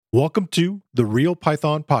Welcome to the Real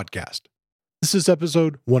Python Podcast. This is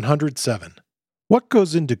episode 107. What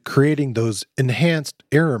goes into creating those enhanced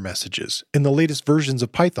error messages in the latest versions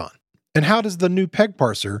of Python? And how does the new PEG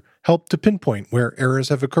parser help to pinpoint where errors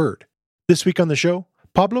have occurred? This week on the show,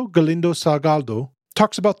 Pablo Galindo Salgado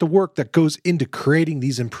talks about the work that goes into creating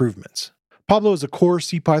these improvements. Pablo is a core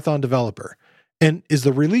CPython developer and is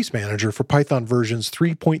the release manager for Python versions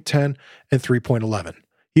 3.10 and 3.11.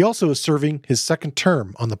 He also is serving his second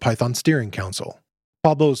term on the Python Steering Council.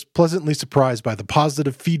 Pablo is pleasantly surprised by the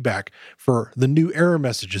positive feedback for the new error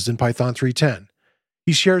messages in Python 3.10.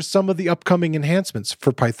 He shares some of the upcoming enhancements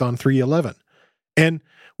for Python 3.11. And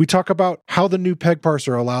we talk about how the new PEG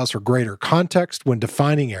parser allows for greater context when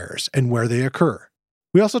defining errors and where they occur.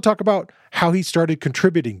 We also talk about how he started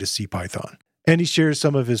contributing to CPython. And he shares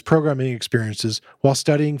some of his programming experiences while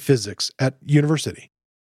studying physics at university.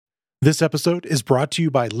 This episode is brought to you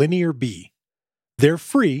by LinearB. Their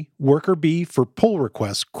free Worker Bee for pull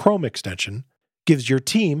requests Chrome extension gives your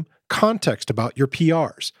team context about your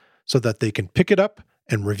PRs so that they can pick it up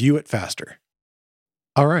and review it faster.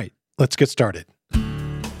 All right, let's get started.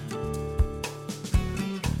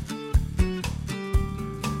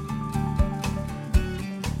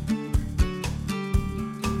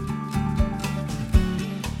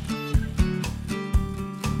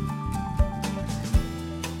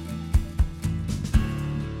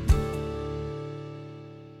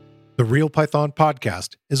 The Real Python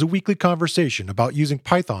Podcast is a weekly conversation about using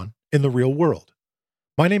Python in the real world.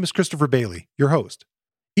 My name is Christopher Bailey, your host.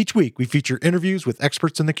 Each week, we feature interviews with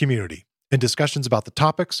experts in the community and discussions about the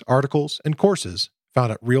topics, articles, and courses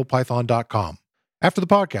found at realpython.com. After the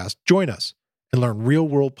podcast, join us and learn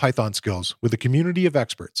real-world Python skills with a community of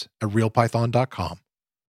experts at realpython.com.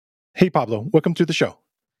 Hey, Pablo, welcome to the show.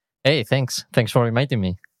 Hey, thanks. Thanks for inviting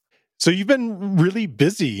me. So you've been really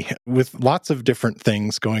busy with lots of different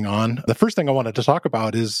things going on. The first thing I wanted to talk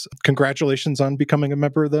about is congratulations on becoming a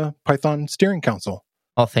member of the Python Steering Council.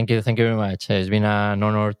 Oh, thank you. Thank you very much. It's been an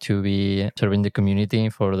honor to be serving the community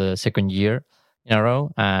for the second year in a row.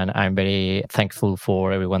 And I'm very thankful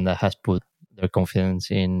for everyone that has put their confidence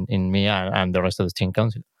in me and the rest of the Steering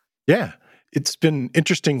Council. Yeah, it's been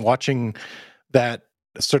interesting watching that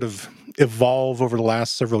sort of evolve over the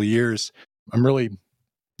last several years. I'm really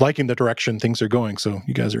liking the direction things are going, so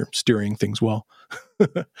you guys are steering things well.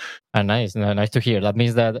 Nice to hear. That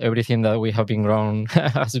means that everything that we have been wrong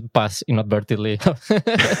has passed inadvertently.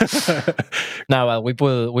 Now we put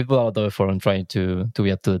a lot of effort on trying to be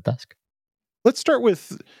up to the task. Let's start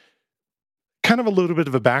with kind of a little bit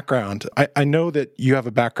of a background. I know that you have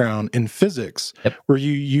a background in physics. Yep. Were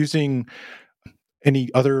you using any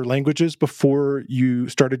other languages before you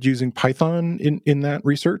started using Python in that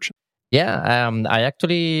research? Yeah, I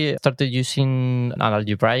actually started using an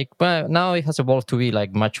algebraic, but now it has evolved to be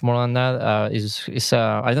like much more than that.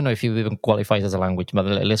 I don't know if it even qualifies as a language, but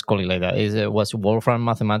let's call it like that. It was Wolfram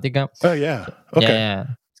Mathematica. Oh, yeah. Okay. Yeah,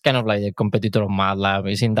 it's kind of like a competitor of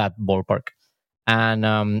MATLAB. It's in that ballpark. And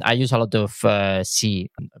I use a lot of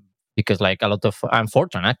C because like a lot of, and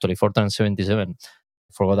Fortran actually, Fortran 77.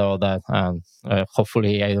 Forgot about that.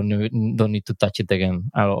 Hopefully I don't need to touch it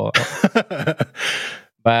again at all.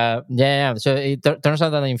 But yeah, so it turns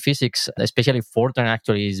out that in physics, especially Fortran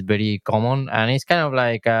actually is very common. And it's kind of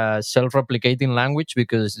like a self-replicating language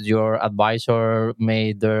because your advisor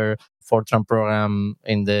made their Fortran program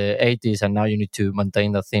in the 80s and now you need to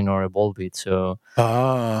maintain the thing or evolve it. So,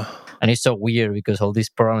 and it's so weird because all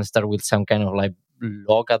these programs start with some kind of like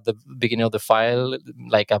log at the beginning of the file,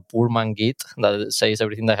 like a poor man git that says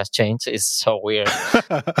everything that has changed. It's so weird.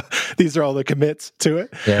 These are all the commits to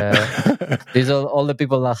it. Yeah, these are all the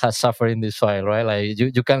people that have suffered in this file, right? Like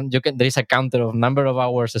you can. There is a counter of number of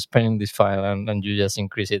hours spent in this file, and you just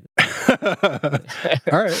increase it.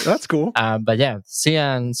 All right, that's cool. But yeah, C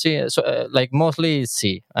and C. So like mostly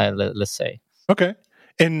C. Let's say. Okay.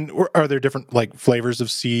 And are there different like flavors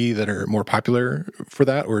of C that are more popular for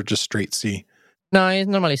that, or just straight C? No, it's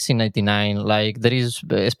normally C99. Like there is,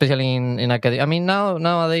 especially in academia. I mean,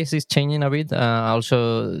 nowadays it's changing a bit.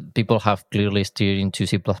 Also, people have clearly steered into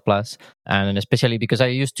C++, and especially because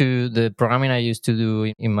the programming I used to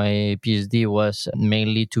do in my PhD was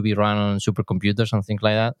mainly to be run on supercomputers and things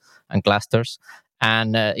like that, and clusters.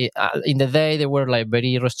 And in the day, they were like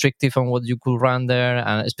very restrictive on what you could run there,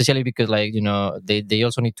 and especially because like they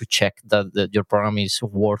also need to check that your program is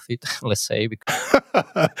worth it. Let's say.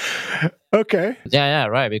 Okay. Yeah,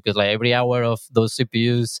 right. Because like every hour of those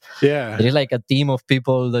CPUs, there is like a team of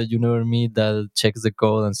people that you never meet that checks the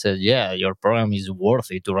code and says, "Yeah, your program is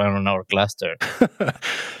worthy to run on our cluster."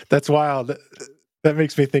 That's wild. That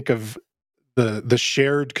makes me think of the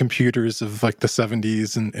shared computers of like the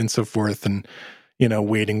 70s and so forth, and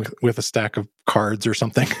waiting with a stack of cards or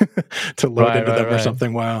something to load into them or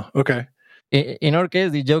something. Wow. Okay. In our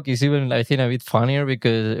case, the joke is even, I think, a bit funnier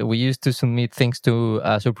because we used to submit things to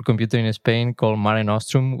a supercomputer in Spain called Mare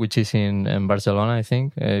Nostrum, which is in Barcelona, I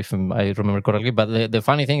think, if I remember correctly. But the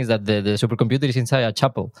funny thing is that the supercomputer is inside a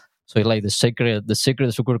chapel. So it's like the sacred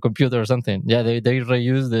supercomputer or something. Yeah, they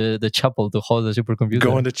reuse the chapel to hold the supercomputer.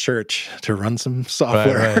 Going to church to run some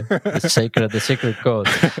software. Right. The sacred code.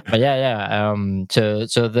 But yeah.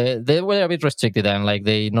 So they were a bit restricted, and like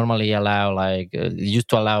they normally allow used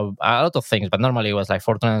to allow a lot of things, but normally it was like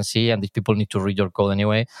Fortran and C, and these people need to read your code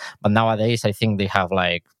anyway. But nowadays, I think they have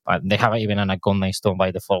they have even an icon installed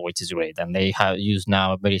by default, which is great, and they have used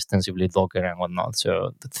now very extensively Docker and whatnot.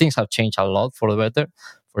 So things have changed a lot for the better,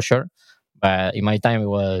 for sure. But in my time, it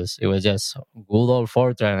was just good old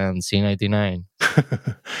Fortran and C99.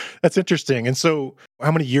 That's interesting. And so,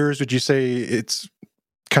 how many years would you say it's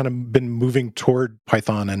kind of been moving toward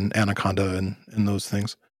Python and Anaconda and those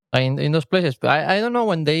things? In those places, I don't know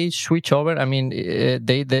when they switch over. I mean,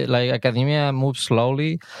 they like academia moves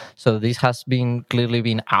slowly, so this has clearly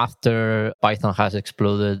been after Python has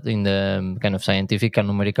exploded in the kind of scientific and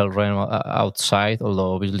numerical realm outside,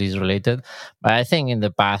 although obviously it's related. But I think in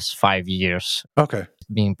the past 5 years, okay,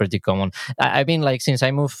 being pretty common. I've been since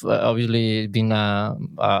I moved, obviously it's been a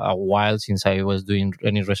while since I was doing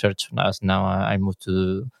any research. As now I moved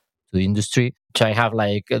to the industry. So I have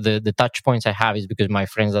the touch points I have is because my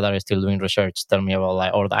friends that are still doing research tell me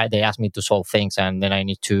about or they ask me to solve things, and then I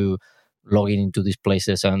need to log into these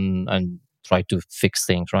places and try to fix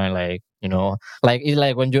things, right? It's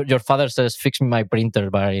like when your father says, "Fix me my printer,"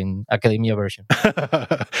 but in academia version.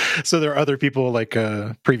 So there are other people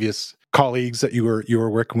previous colleagues that you were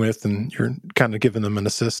working with, and you're kind of giving them an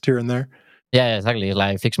assist here and there. Yeah, exactly.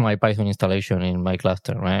 Like fix my Python installation in my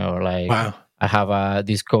cluster, right? Or wow. I have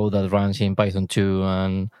this code that runs in Python 2,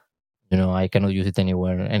 and I cannot use it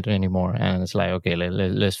anywhere anymore. And it's like, okay,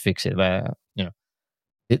 let's fix it. But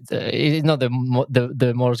it's not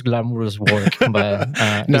the most glamorous work, but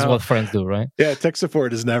no. It's what friends do, right? Yeah, tech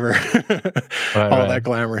support is never all that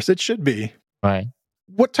glamorous. It should be. Right.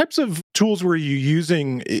 What types of tools were you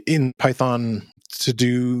using in Python to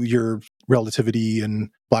do your relativity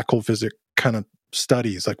and black hole physics kind of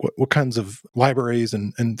studies? Like what kinds of libraries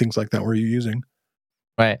and things like that were you using?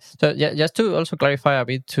 Right. So yeah, just to also clarify a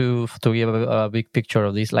bit to give a big picture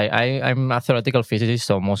of this. I'm a theoretical physicist,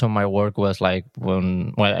 so most of my work was I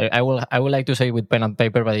would like to say with pen and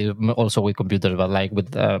paper, but also with computers, but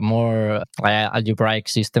with more algebraic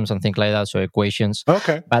systems and things like that, so equations.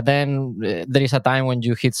 Okay. But then there is a time when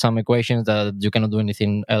you hit some equations that you cannot do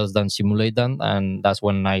anything else than simulate them, and that's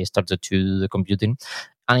when I started to do the computing.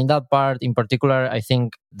 And in that part, in particular, I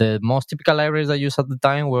think the most typical libraries I used at the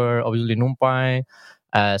time were obviously NumPy,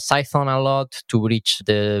 Cython a lot to reach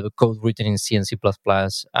the code written in C and C++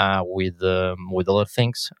 with other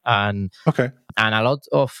things, and a lot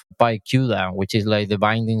of PyCUDA, which is like the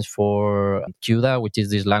bindings for CUDA, which is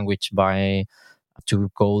this language to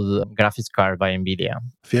code graphics card by NVIDIA.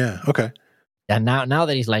 Yeah. Okay. And now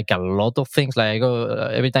there is a lot of things.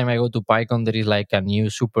 Every time I go to PyCon, there is a new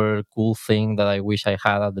super cool thing that I wish I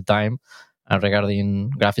had at the time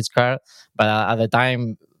regarding graphics card. But at the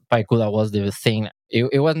time, PyCUDA was the thing.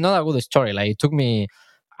 It was not a good story. It took me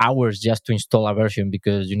hours just to install a version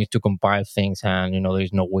because you need to compile things and there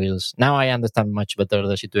is no wheels. Now I understand much better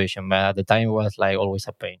the situation, but at the time it was always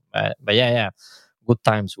a pain. But yeah, good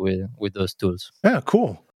times with those tools. Yeah,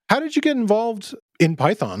 cool. How did you get involved in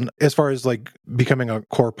Python as far as becoming a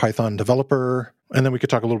core Python developer? And then we could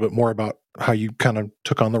talk a little bit more about how you kind of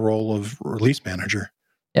took on the role of release manager.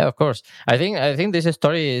 Yeah, of course. I think this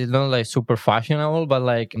story is not super fashionable, but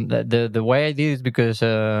the way I did it is because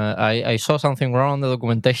I saw something wrong in the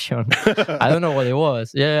documentation. I don't know what it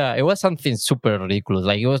was. Yeah, it was something super ridiculous.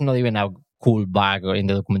 It was not even a cool bug in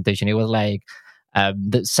the documentation. It was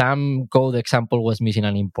some code example was missing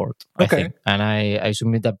an import. Okay. I think, and I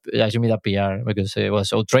submitted a PR because it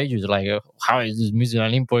was outrageous. How is this missing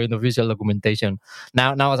an import in the official documentation?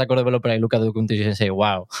 Now as a core developer, I look at the documentation and say,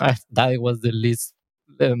 wow, that was the least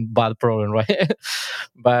bad problem, right?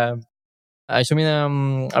 But I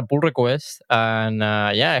submitted a pull request, and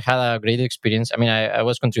I had a great experience. I mean, I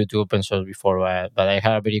was contributing to open source before, but I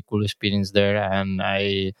had a very cool experience there, and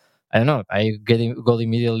I don't know, I got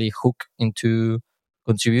immediately hooked into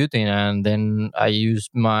contributing, and then I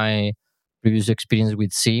used my previous experience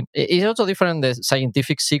with C. It's also different the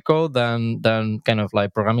scientific C code than kind of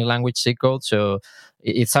like programming language C code. So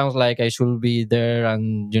it sounds like I should be there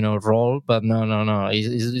and roll, but no.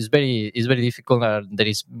 It's very difficult. There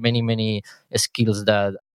is many skills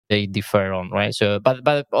that they differ on, right? So,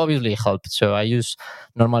 but obviously it helps. So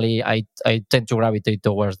normally I tend to gravitate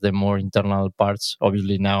towards the more internal parts.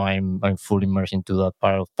 Obviously now I'm fully immersed into that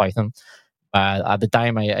part of Python. But at the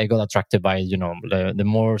time, I got attracted by the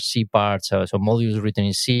more C parts, so modules written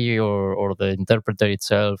in C or the interpreter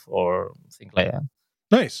itself or things like that.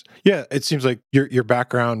 Nice. Yeah, it seems like your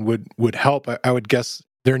background would help. I would guess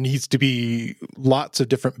there needs to be lots of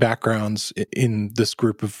different backgrounds in this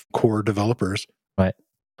group of core developers. Right.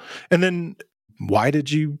 And then why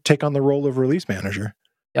did you take on the role of release manager?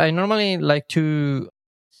 I normally like to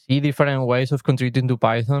see different ways of contributing to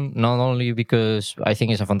Python, not only because I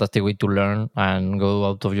think it's a fantastic way to learn and go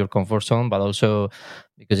out of your comfort zone, but also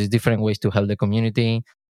because it's different ways to help the community.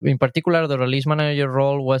 In particular, the release manager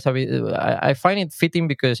role was a bit, I find it fitting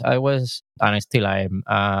because I was, and I still am,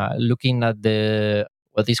 looking at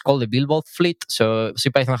what is called the Build fleet. So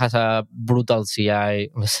CPython has a brutal CI,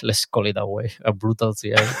 let's call it that way, a brutal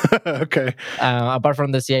CI. Okay. Apart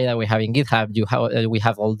from the CI that we have in GitHub, we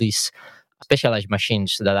have all these specialized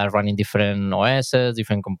machines that are running different OSs,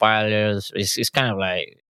 different compilers. It's kind of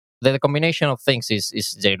like the combination of things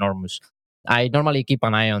is ginormous. I normally keep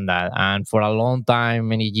an eye on that, and for a long time,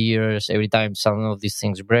 many years, every time some of these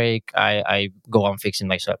things break, I go and fix it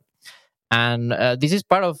myself. And this is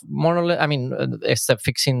part of more or less, except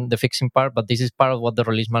the fixing part, but this is part of what the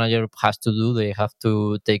release manager has to do. They have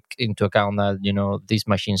to take into account that, these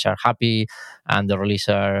machines are happy and the release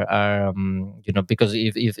are because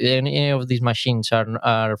if any of these machines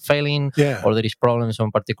are failing or there is problems on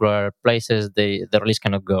particular places, the release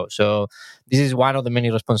cannot go. So this is one of the many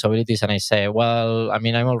responsibilities. And I say, well, I'm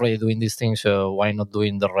already doing these things, so why not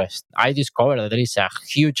doing the rest? I discovered that there is a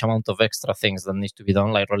huge amount of extra things that needs to be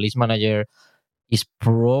done, like release manager is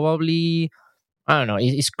probably, I don't know,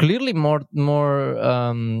 it's clearly more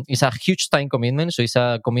it's a huge time commitment. So it's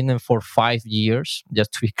a commitment for 5 years,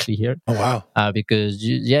 just to be clear. Oh wow. Because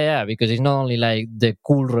because it's not only like the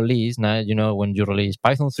cool release now, when you release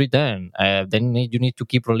Python 3.10, then you need to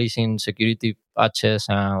keep releasing security patches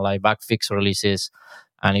and like bug fix releases.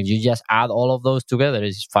 And if you just add all of those together,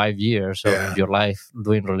 it's 5 years of your life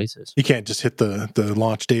doing releases. You can't just hit the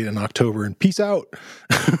launch date in October and peace out.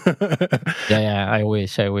 I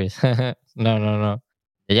wish. No.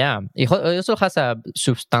 Yeah, it also has a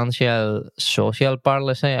substantial social part,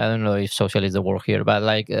 let's say. I don't know if social is the word here, but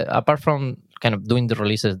like apart from kind of doing the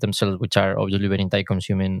releases themselves, which are obviously very time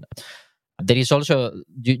consuming, there is also,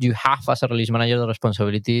 you have as a release manager the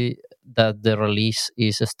responsibility that the release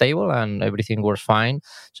is stable and everything works fine.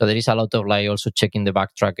 So there is a lot of like also checking the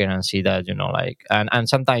backtracker and see that, and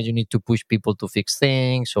sometimes you need to push people to fix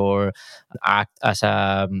things or act as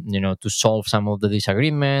a, to solve some of the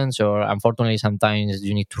disagreements, or unfortunately sometimes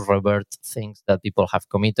you need to revert things that people have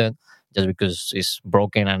committed just because it's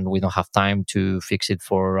broken and we don't have time to fix it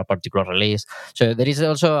for a particular release. So there is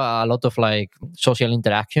also a lot of like social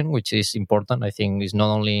interaction, which is important. I think it's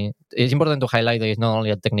important to highlight that it's not only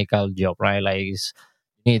a technical job, right? Like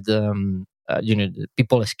you need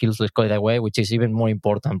people skills, let's call it that way, which is even more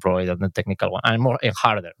important probably than the technical one and more and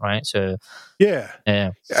harder, right? So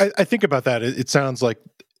I think about that. It sounds like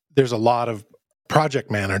there's a lot of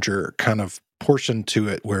project manager kind of portion to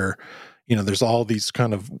it where there's all these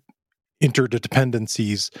kind of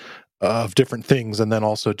interdependencies of different things, and then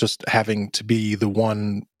also just having to be the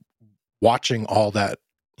one watching all that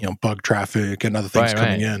bug traffic and other things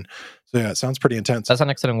coming in. So it sounds pretty intense. That's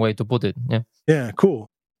an excellent way to put it. Yeah,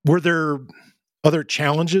 cool. Were there other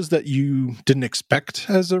challenges that you didn't expect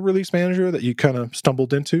as a release manager that you kind of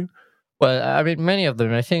stumbled into? Well, many of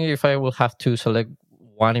them. I think if I will have to select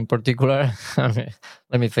one in particular,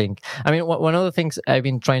 let me think. One of the things I've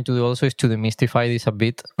been trying to do also is to demystify this a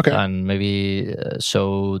bit, and maybe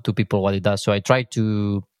show to people what it does. So I tried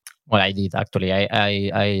to, I did actually.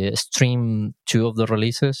 I streamed 2 of the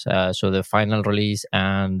releases, so the final release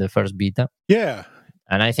and the first beta. Yeah.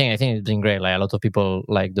 And I think it's been great. Like a lot of people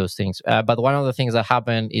like those things. But one of the things that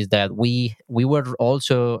happened is that we were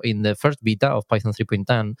also in the first beta of Python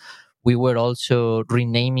 3.10. We were also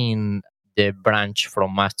renaming the branch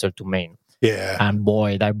from master to main. Yeah. And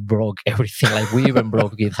boy, that broke everything. Like we even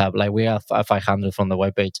broke GitHub. Like we have 500 from the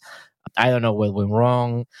webpage. I don't know what went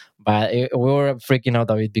wrong, but we were freaking out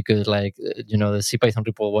of it because the CPython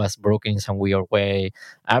repo was broken in some weird way.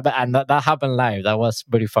 And that happened live. That was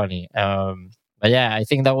very funny. But yeah, I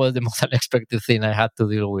think that was the most unexpected thing I had to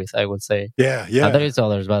deal with, I would say. Yeah, There is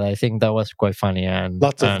others, but I think that was quite funny. And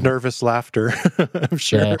lots of nervous laughter, I'm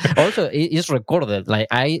sure. Yeah. Also, it's recorded. Like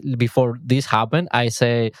before this happened, I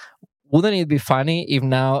say, wouldn't it be funny if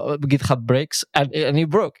now GitHub breaks and it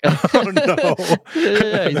broke? Oh no!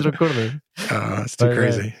 Yeah, it's recorded. It's too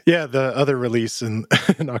crazy. Yeah, the other release in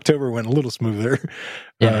October went a little smoother.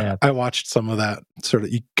 Yeah. I watched some of that. Sort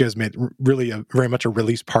of, you guys made really very much a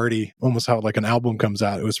release party, almost how like an album comes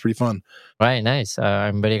out. It was pretty fun. Right, nice.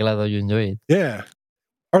 I'm very glad that you enjoy it. Yeah.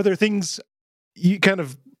 Are there things you kind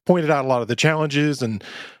of pointed out a lot of the challenges and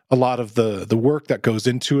a lot of the work that goes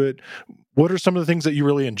into it? What are some of the things that you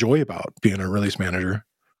really enjoy about being a release manager?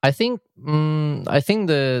 I think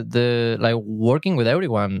the like working with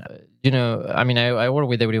everyone. I mean, I work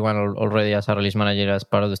with everyone already as a release manager as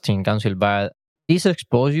part of the steering council, but this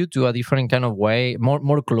exposes you to a different kind of way,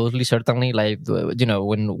 more closely, certainly. Like,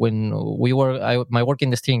 when we work, my work in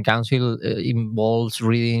the steering council involves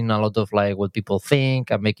reading a lot of like what people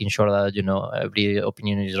think and making sure that every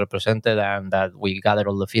opinion is represented and that we gather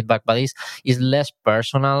all the feedback. But it's less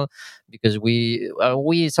personal because we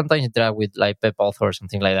sometimes interact with like pep author or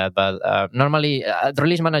something like that. But normally, the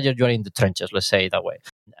release manager, you are in the trenches. Let's say it that way.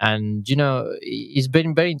 And it's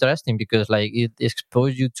been very interesting because like it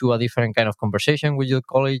exposed you to a different kind of conversation with your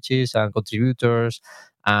colleagues and contributors,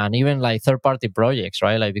 and even like third-party projects,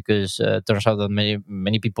 right? Like because it turns out that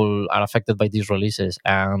many people are affected by these releases,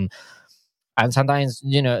 and sometimes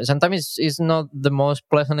it's not the most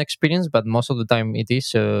pleasant experience, but most of the time it is.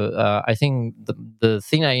 So I think the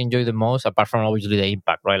thing I enjoy the most, apart from obviously the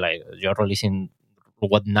impact, right? Like you're releasing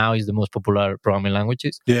what now is the most popular programming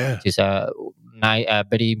languages. Yeah, Which is a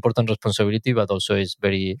very important responsibility, but also is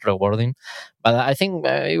very rewarding. But I think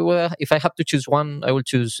if I have to choose one, I will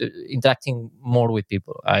choose interacting more with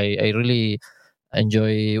people. I really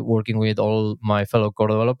enjoy working with all my fellow core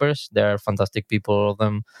developers. They're fantastic people, all of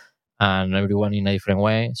them, and everyone in a different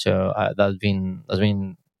way. So that's been a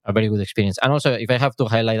very good experience. And also, if I have to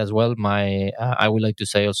highlight as well, I would like to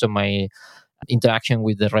say also my interaction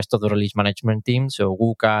with the rest of the release management team. So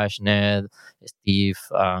Łukasz, Ned, Steve,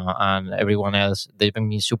 and everyone else, they've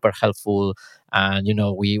been super helpful. And,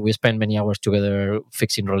 we spend many hours together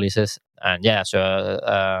fixing releases. And yeah, so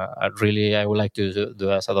I would like to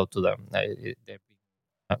do a shout out to them. They've been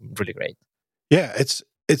really great. Yeah, it's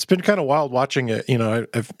been kind of wild watching it.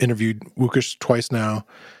 I've interviewed Łukasz twice now,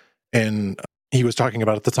 and he was talking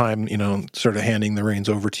about at the time, sort of handing the reins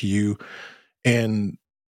over to you. And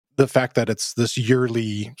the fact that it's this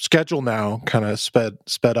yearly schedule now kind of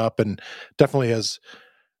sped up, and definitely it's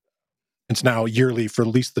now yearly for at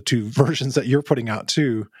least the 2 versions that you're putting out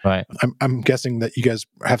too. Right. I'm guessing that you guys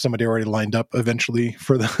have somebody already lined up eventually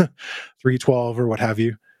for the 3.12 or what have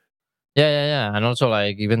you. Yeah. And also,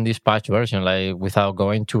 like, even this patch version, like, without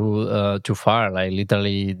going too far, like,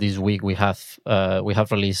 literally this week we have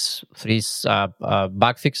released 3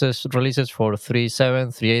 bug fixes releases for 3.7,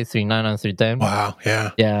 3.8, 3.9, and 3.10. Wow,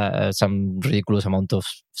 yeah. Yeah, some ridiculous amount of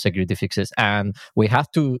security fixes, and we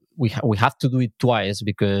have to do it twice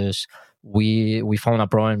because we found a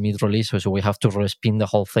problem mid-release, so we have to respin the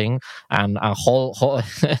whole thing and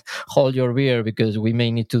hold your beer because we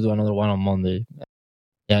may need to do another one on Monday.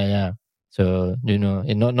 Yeah. So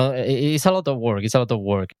it's a lot of work.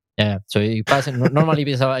 Yeah. So it passes. Normally,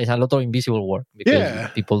 it's a lot of invisible work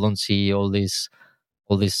because people don't see all this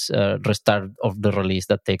restart of the release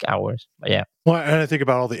that take hours. But yeah. Well, and I think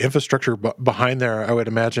about all the infrastructure behind there. I would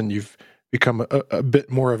imagine you've become a bit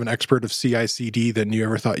more of an expert of CI/CD than you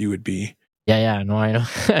ever thought you would be. Yeah, no, I know.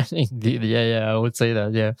 Yeah, I would say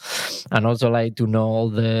that, yeah. And also, like, to know all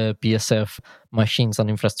the PSF machines and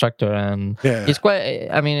infrastructure. And it's quite,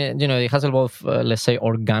 I mean, it has evolved, let's say,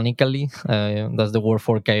 organically. That's the word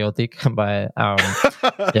for chaotic. But,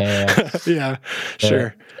 yeah,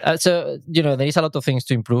 sure. So, there is a lot of things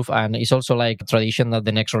to improve. And it's also, like, tradition that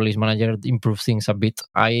the next release manager improves things a bit.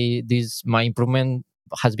 My improvement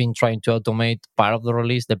has been trying to automate part of the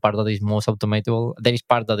release, the part that is most automatable. There is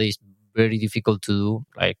part that is very difficult to do,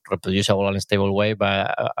 like reproducible and stable way,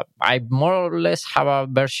 but I more or less have a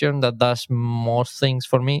version that does most things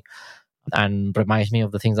for me and reminds me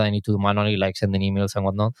of the things that I need to do manually, like sending emails and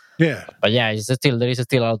whatnot. Yeah. But yeah, there is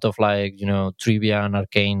still a lot of, like, trivia and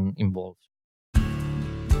arcane involved.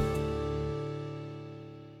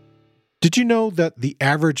 Did you know that the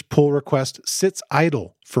average pull request sits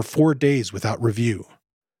idle for 4 days without review?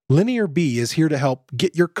 LinearB is here to help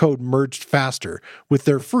get your code merged faster with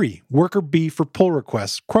their free Worker B for pull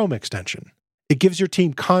requests Chrome extension. It gives your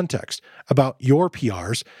team context about your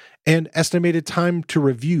PRs and estimated time to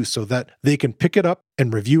review so that they can pick it up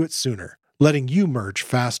and review it sooner, letting you merge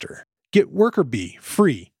faster. Get Worker Bee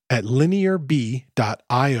free at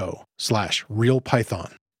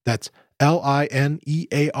linearb.io/realpython. That's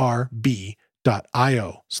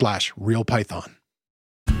linearb.io/realpython.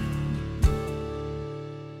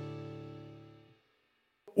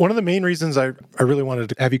 One of the main reasons I really wanted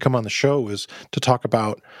to have you come on the show is to talk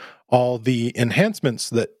about all the enhancements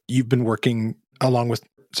that you've been working along with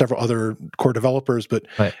several other core developers, but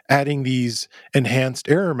adding these enhanced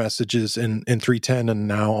error messages in 3.10 and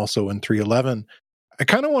now also in 3.11. I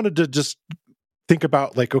kind of wanted to just think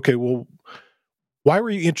about like, okay, well, why were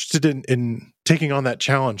you interested in taking on that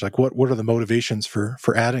challenge? Like what are the motivations for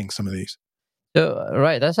adding some of these? So,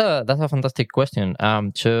 right, that's a fantastic question.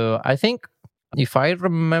 So I think if I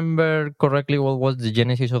remember correctly, what was the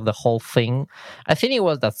genesis of the whole thing? I think it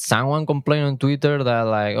was that someone complained on Twitter that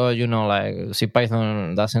like, oh, like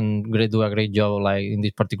CPython doesn't do a great job like in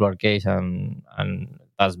this particular case, and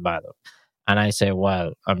that's bad. And I say,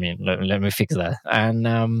 well, I mean, let me fix that. And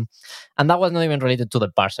that was not even related to the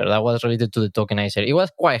parser. That was related to the tokenizer. It was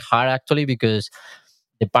quite hard actually because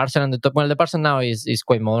the parser and the parser now is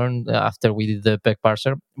quite modern after we did the PEG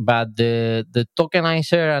parser, but the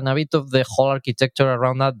tokenizer and a bit of the whole architecture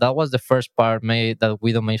around that was the first part made that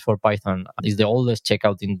Guido made for Python. It's the oldest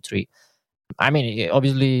checkout in the tree. I mean,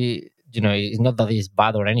 obviously, it's not that it's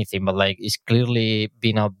bad or anything, but like it's clearly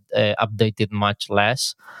been updated much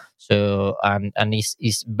less. So and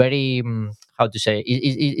it's very how to say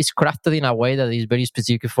it's crafted in a way that is very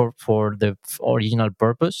specific for the original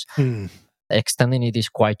purpose. Extending it is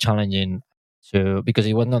quite challenging. So because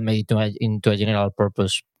it was not made into a general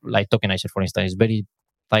purpose like tokenizer, for instance, it's very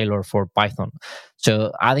tailored for Python.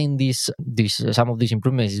 So adding some of these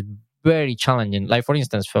improvements is very challenging. Like for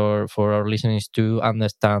instance, for our listeners to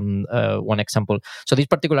understand one example. So this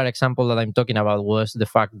particular example that I'm talking about was the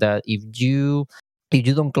fact that if you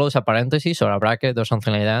don't close a parenthesis or a bracket or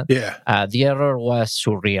something like that, the error was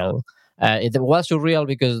surreal. It was surreal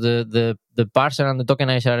because the parser and the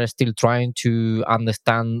tokenizer are still trying to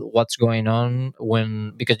understand what's going on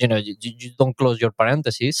because you don't close your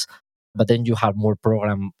parentheses, but then you have more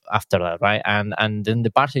program after that, right? And then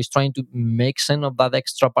the parser is trying to make sense of that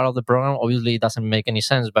extra part of the program. Obviously, it doesn't make any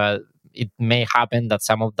sense, but it may happen that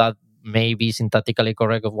some of that may be syntactically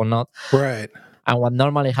correct or not. Right. And what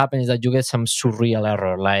normally happens is that you get some surreal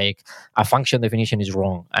error, like a function definition is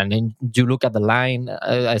wrong. And then you look at the line,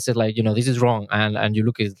 I said like, this is wrong. And you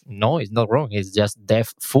look at, no, it's not wrong. It's just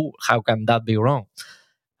def foo. How can that be wrong?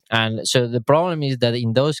 And so the problem is that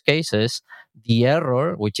in those cases, the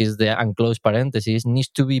error, which is the unclosed parenthesis, needs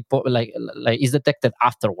to be like is detected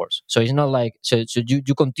afterwards. So it's not like so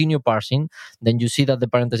you continue parsing, then you see that the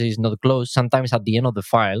parenthesis is not closed. Sometimes at the end of the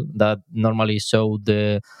file, that normally show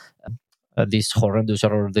the this horrendous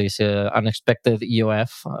or this unexpected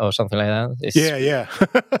EOF or something like that.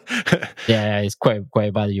 It's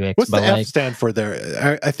quite bad UX. What's the F stand for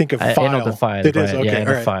there? I think of file. End of the file. It is, okay. End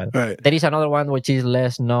of file. Right. There is another one which is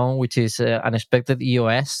less known, which is unexpected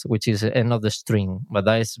EOS, which is end of the string, but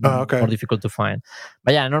that is more difficult to find.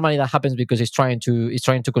 But yeah, normally that happens because it's trying to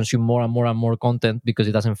consume more and more and more content because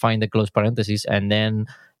it doesn't find the closed parentheses, and then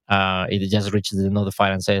it just reaches another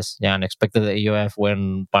file and says, unexpected EOF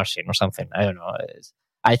when parsing or something. I don't know.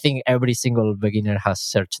 I think every single beginner has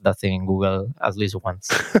searched that thing in Google at least once.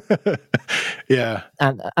 Yeah.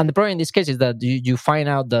 And the problem in this case is that you find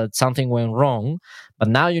out that something went wrong, but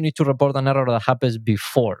now you need to report an error that happens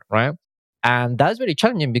before, right? And that's very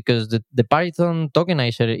challenging because the Python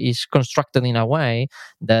tokenizer is constructed in a way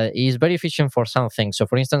that is very efficient for some things. So,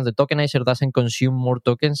 for instance, the tokenizer doesn't consume more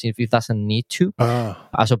tokens if it doesn't need to,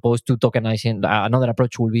 as opposed to tokenizing. Another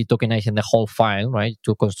approach will be tokenizing the whole file, right,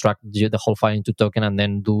 to construct the whole file into token and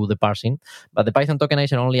then do the parsing. But the Python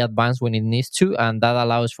tokenizer only advances when it needs to, and that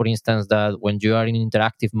allows, for instance, that when you are in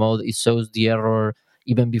interactive mode, it shows the error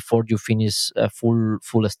even before you finish a full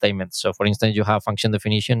statement. So for instance, you have function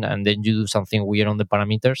definition and then you do something weird on the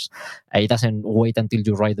parameters. It doesn't wait until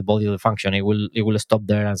you write the body of the function. It will stop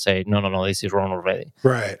there and say, no, this is wrong already.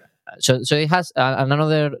 Right. So it has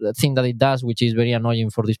another thing that it does, which is very annoying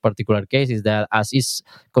for this particular case, is that as it's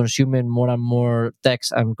consuming more and more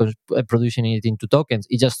text and producing it into tokens,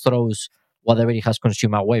 it just throws whatever it has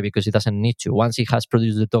consumed away because it doesn't need to. Once it has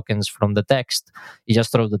produced the tokens from the text, it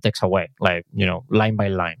just throws the text away, like, line by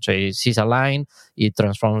line. So it sees a line, it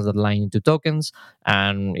transforms that line into tokens,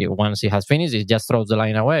 and once it has finished, it just throws the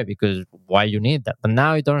line away because why you need that? But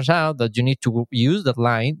now it turns out that you need to use that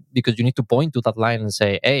line because you need to point to that line and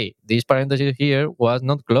say, hey, this parenthesis here was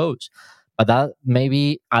not closed. But that may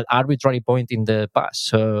be an arbitrary point in the past.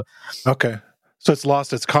 So okay. So it's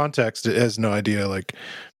lost its context. It has no idea, like,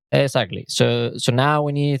 Exactly. So now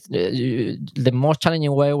we need the most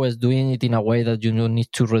challenging way was doing it in a way that you don't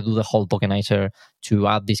need to redo the whole tokenizer to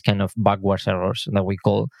add these kind of backwards errors that we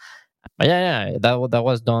call. But yeah, that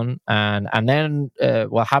was done, and then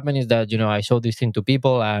what happened is that I showed this thing to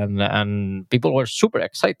people, and people were super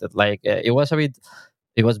excited. Like it was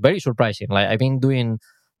very surprising. Like I've been doing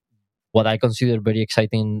what I consider very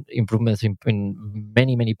exciting improvements in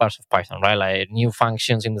many parts of Python, right? Like new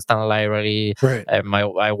functions in the standard library. Right.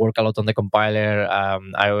 I work a lot on the compiler.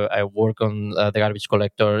 I work on the garbage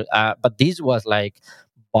collector. But this was like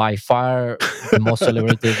by far the most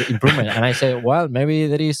celebrated improvement. And I said, well, maybe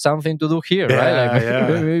there is something to do here, right? Like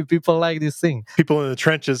maybe people like this thing. People in the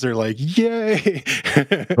trenches are like, yay!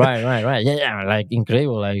 Right. Yeah, like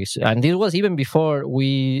incredible. Like, and this was even before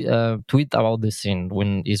we tweet about this thing.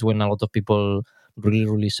 When a lot of people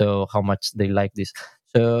really saw how much they like this.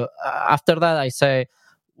 So after that, I say,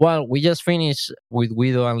 well, we just finished with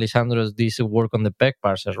Guido and Lisandro's this work on the peg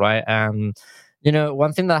parsers, right? And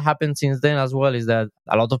one thing that happened since then as well is that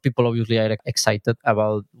a lot of people obviously are excited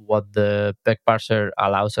about what the peg parser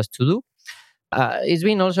allows us to do. It's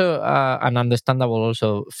been also an understandable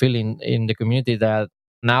also feeling in the community that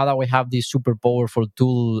now that we have this super powerful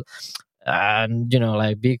tool, and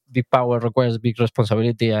like big power requires big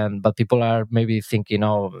responsibility, but people are maybe thinking,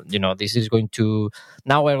 this is going to,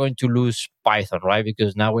 now we're going to lose Python, right?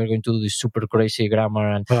 Because now we're going to do this super crazy grammar,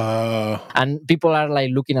 and people are like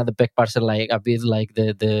looking at the peg parser like a bit like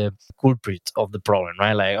the culprit of the problem,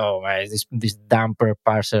 right? Like, oh, right, this damper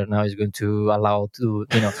parser now is going to allow to,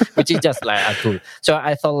 which is just like a tool. So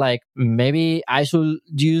I thought like maybe I should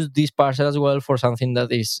use this parser as well for something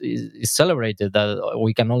that is celebrated, that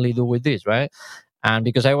we can only do with this, right? And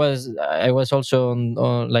because I was also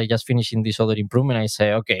on, like just finishing this other improvement, I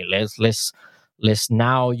say, okay, let's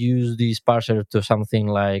now use this parser to something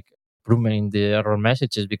like improvement in the error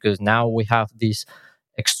messages, because now we have this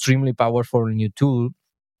extremely powerful new tool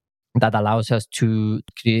that allows us to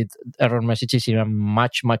create error messages in a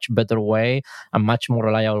much better way, a much more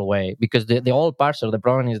reliable way. Because the old parser, the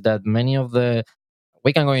problem is that many of the,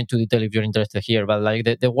 we can go into detail if you're interested here, but like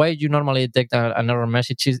the way you normally detect an error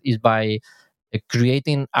message is by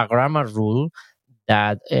creating a grammar rule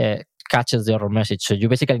that catches the error message. So you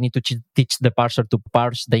basically need to teach the parser to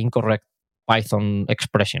parse the incorrect Python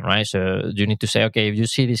expression, right? So you need to say, okay, if you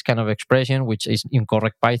see this kind of expression, which is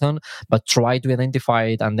incorrect Python, but try to identify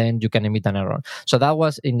it, and then you can emit an error. So that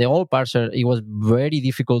was in the old parser, it was very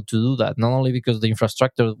difficult to do that, not only because the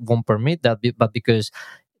infrastructure won't permit that, but because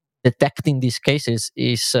detecting these cases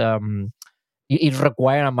is it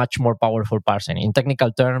requires a much more powerful parsing. In technical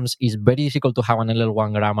terms, it's very difficult to have an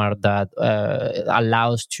LL1 grammar that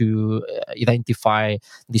allows to identify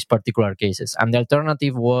these particular cases. And the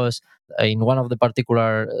alternative was in one of the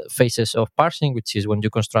particular phases of parsing, which is when you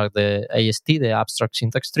construct the AST, the abstract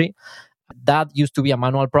syntax tree. That used to be a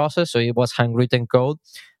manual process, so it was handwritten code.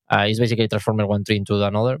 It's basically transformer one tree into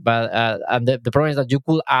another. But and the problem is that you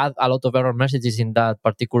could add a lot of error messages in that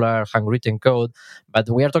particular handwritten code. But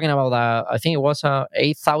we are talking about, I think it was a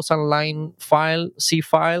 8,000 line file, C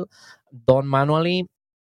file, done manually.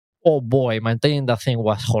 Oh boy, maintaining that thing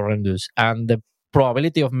was horrendous. And the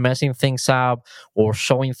probability of messing things up or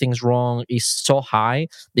showing things wrong is so high,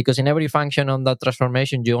 because in every function on that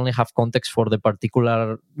transformation, you only have context for the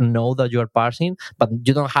particular node that you are parsing, but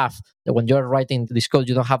you don't have, when you're writing this code,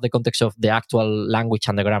 you don't have the context of the actual language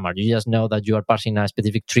and the grammar. You just know that you are parsing a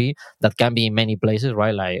specific tree that can be in many places,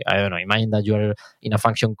 right? Like, I don't know, imagine that you're in a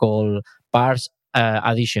function called parse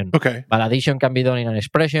addition. Okay. But addition can be done in an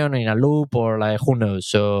expression, in a loop, or like who knows.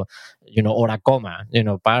 So, or a comma,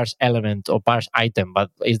 parse element or parse item. But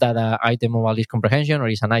is that an item of a list comprehension, or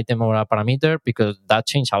is an item or a parameter? Because that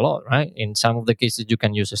changed a lot, right? In some of the cases, you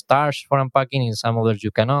can use stars for unpacking. In some others,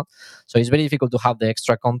 you cannot. So it's very difficult to have the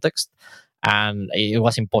extra context. And it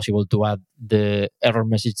was impossible to add the error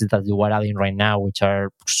messages that you are adding right now, which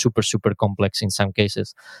are super complex in some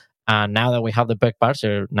cases. And now that we have the peg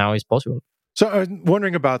parser, now it's possible. So I was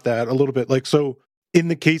wondering about that a little bit. Like, so in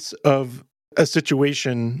the case of a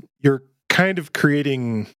situation, you're kind of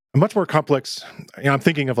creating a much more complex, I'm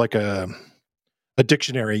thinking of like a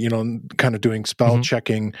dictionary, kind of doing spell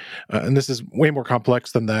checking. And this is way more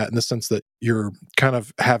complex than that, in the sense that you're kind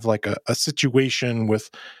of have like a situation with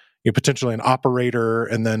potentially an operator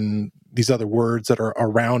and then these other words that are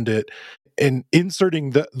around it. And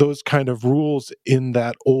inserting those kind of rules in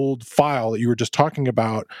that old file that you were just talking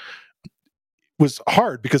about was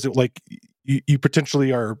hard, because you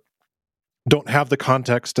potentially don't have the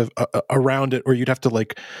context of around it, or you'd have to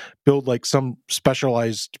like build like some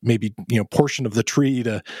specialized maybe portion of the tree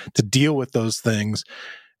to deal with those things.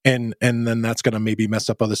 and then that's going to maybe mess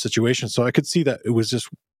up other situations. So I could see that it was just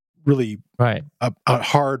really Right. a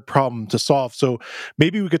hard problem to solve. So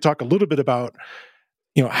maybe we could talk a little bit about,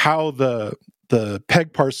 how the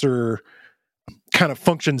peg parser kind of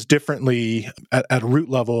functions differently at a root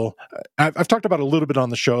level. I've talked about a little bit on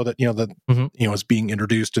the show that is being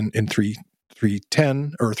introduced in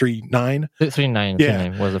 3.10 or 3.9.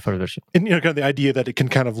 3.9 was the first version. And kind of the idea that it can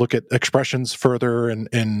kind of look at expressions further,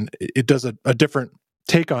 and it does a different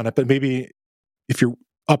take on it. But maybe if you're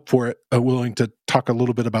up for it, willing to talk a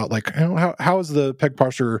little bit about how is the peg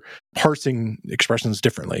parser parsing expressions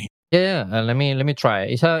differently? Yeah, let me try.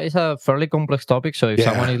 It's a fairly complex topic. So if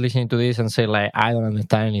someone is listening to this and say I don't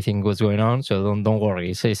understand anything what's going on, so don't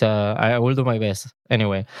worry. I will do my best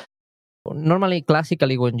anyway. Normally,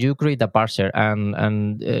 classically, when you create a parser,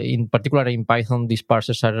 and in particular in Python, these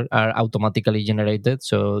parsers are automatically generated.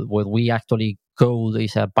 So what we actually code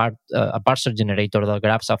is a parser generator that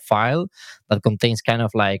grabs a file that contains kind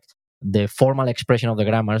of like the formal expression of the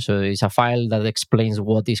grammar. So it's a file that explains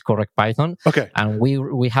what is correct Python. Okay. And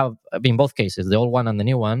we have, in both cases, the old one and the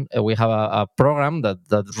new one, we have a program that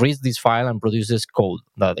reads this file and produces code,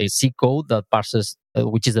 that is C code that parses,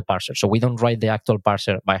 which is the parser. So we don't write the actual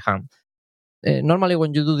parser by hand. Normally,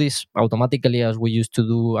 when you do this automatically, as we used to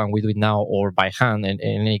do, and we do it now, or by hand, in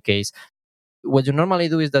any case, what you normally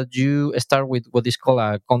do is that you start with what is called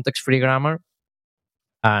a context-free grammar.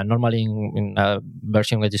 Normally, in a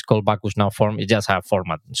version that is called Bacchus Now form, it just have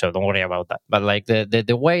format, so don't worry about that. But like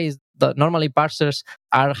the way is that normally parsers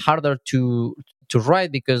are harder to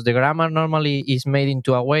write, because the grammar normally is made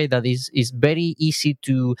into a way that is very easy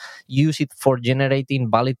to use it for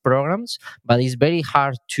generating valid programs, but it's very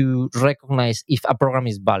hard to recognize if a program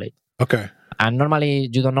is valid. Okay. And normally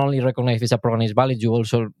you don't only recognize if a program is valid, you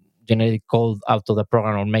also generate code out of the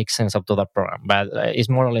program or make sense out of that program. But it's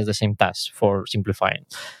more or less the same task for simplifying.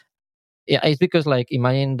 Yeah, it's because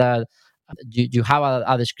imagine that you have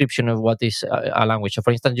a description of what is a language. So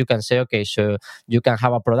for instance, you can say, okay, so you can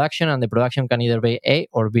have a production, and the production can either be A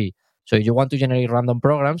or B. So if you want to generate random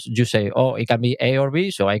programs, you say, oh, it can be A or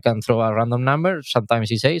B, so I can throw a random number. Sometimes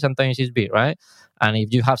it's A, sometimes it's B, right? And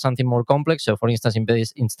if you have something more complex, so for instance,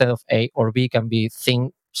 instead of A or B can be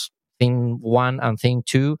thing 1 and thing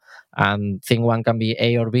 2, and thing 1 can be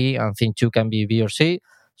A or B, and thing 2 can be B or C.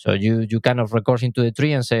 So you kind of recurse into the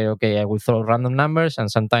tree and say, okay, I will throw random numbers, and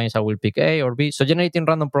sometimes I will pick A or B. So generating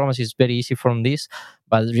random programs is very easy from this,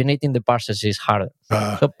 but generating the parsers is harder.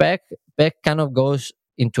 So Peg kind of goes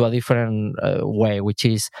into a different way, which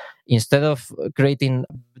is, instead of creating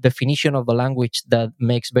definition of the language that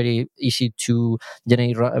makes very easy to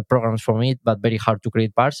generate programs from it, but very hard to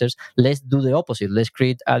create parsers, let's do the opposite. Let's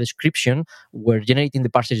create a description where generating the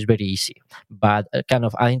parser is very easy, but kind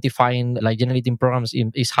of identifying, generating programs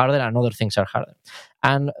is harder, and other things are harder.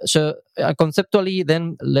 And so conceptually,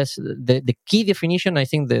 then the key definition, I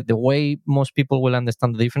think the way most people will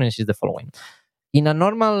understand the difference is the following. In a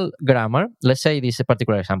normal grammar, let's say this is a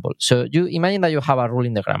particular example. So you imagine that you have a rule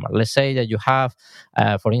in the grammar. Let's say that you have,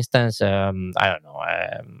 for instance, I don't know,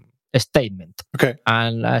 a statement. Okay.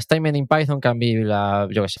 And a statement in Python can be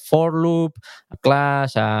for loop, a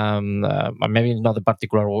class, maybe not the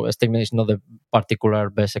particular statement is not the particular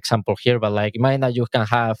best example here, but imagine that you can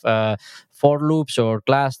have for loops or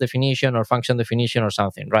class definition or function definition or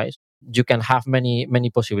something, right? You can have many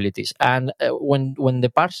possibilities. And when the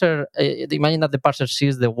parser, imagine that the parser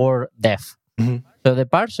sees the word def. Mm-hmm. So the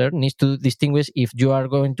parser needs to distinguish if you are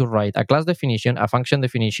going to write a class definition, a function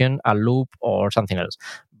definition, a loop, or something else.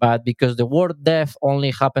 But because the word def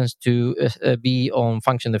only happens to be on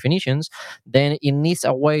function definitions, then it needs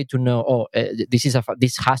a way to know, this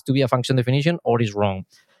has to be a function definition or is wrong.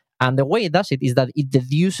 And the way it does it is that it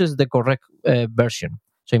deduces the correct version.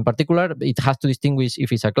 So in particular, it has to distinguish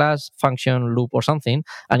if it's a class, function, loop, or something,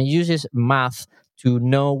 and it uses math to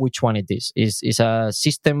know which one it is. It's a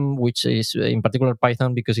system which is, in particular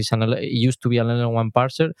Python, because it used to be an L1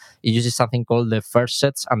 parser, it uses something called the first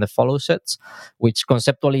sets and the follow sets, which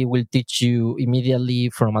conceptually will teach you immediately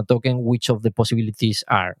from a token which of the possibilities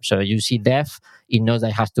are. So you see def, it knows that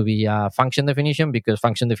it has to be a function definition, because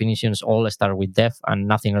function definitions all start with def and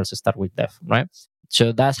nothing else start with def, right?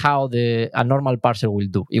 So that's how a normal parser will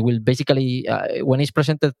do. It will basically, when it's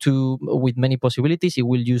presented with many possibilities, it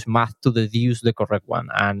will use math to deduce the correct one,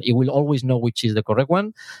 and it will always know which is the correct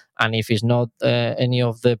one. And if it's not any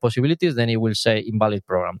of the possibilities, then it will say invalid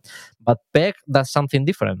program. But Peg does something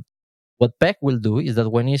different. What PEG will do is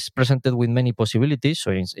that when it's presented with many possibilities,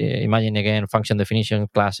 so imagine again function definition,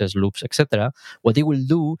 classes, loops, etc., what it will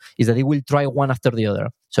do is that it will try one after the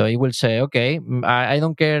other. So it will say, okay, I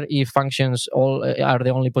don't care if functions all are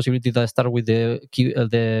the only possibility that start with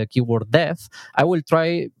the keyword def. I will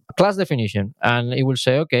try class definition, and it will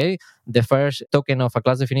say, okay, the first token of a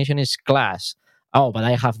class definition is class. Oh, but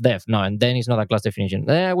I have def. No, and then it's not a class definition.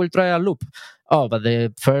 Then I will try a loop. Oh, but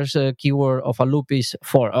the first keyword of a loop is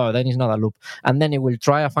for. Oh, then it's not a loop. And then it will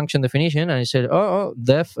try a function definition, and it said,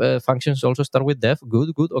 def functions also start with def. Good.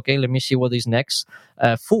 Okay, let me see what is next.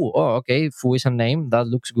 Foo. Oh, okay, foo is a name. That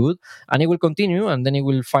looks good. And it will continue, and then it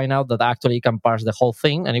will find out that actually it can parse the whole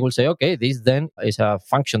thing, and it will say, okay, this then is a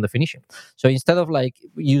function definition. So instead of like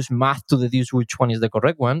use math to deduce which one is the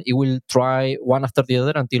correct one, it will try one after the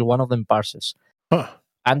other until one of them parses. Huh.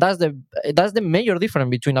 And that's the major difference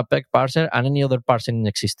between a PEG parser and any other parser in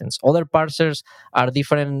existence. Other parsers are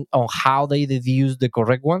different on how they deduce the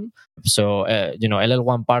correct one. So,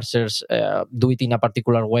 LL1 parsers do it in a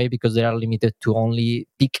particular way because they are limited to only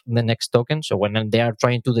pick the next token. So when they are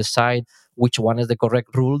trying to decide which one is the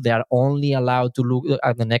correct rule, they are only allowed to look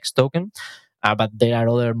at the next token. But there are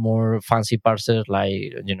other more fancy parsers like,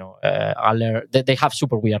 LR. They have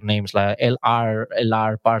super weird names like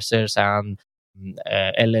LR parsers and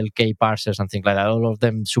LLK parsers and things like that. All of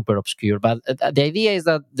them super obscure. But the idea is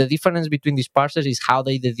that the difference between these parsers is how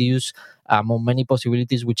they deduce among many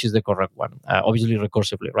possibilities which is the correct one, obviously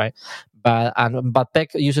recursively, right? But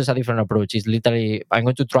PEG uses a different approach. It's literally, I'm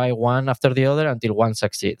going to try one after the other until one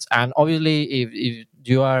succeeds. And obviously, if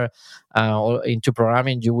you are into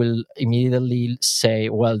programming, you will immediately say,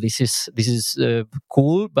 well, this is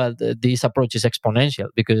cool, but this approach is exponential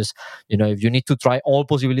because, if you need to try all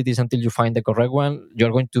possibilities until you find the correct one,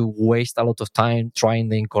 you're going to waste a lot of time trying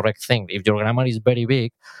the incorrect thing. If your grammar is very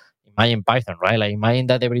big, imagine Python, right? Like imagine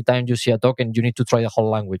that every time you see a token, you need to try the whole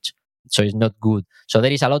language. So it's not good. So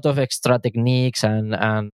there is a lot of extra techniques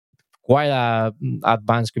and quite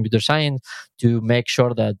advanced computer science to make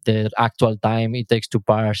sure that the actual time it takes to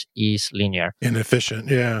parse is linear. And efficient,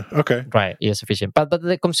 yeah. Okay. Right, yes, efficient. But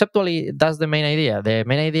conceptually, that's the main idea. The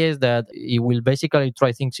main idea is that it will basically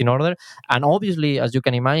try things in order. And obviously, as you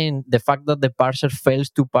can imagine, the fact that the parser fails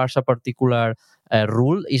to parse a particular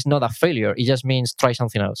rule is not a failure. It just means try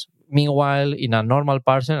something else. Meanwhile, in a normal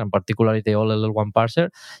parser, and particularly the LL1 parser,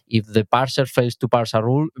 if the parser fails to parse a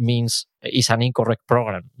rule, means it's an incorrect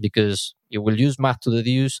program because it will use math to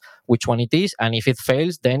deduce which one it is. And if it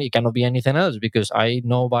fails, then it cannot be anything else because I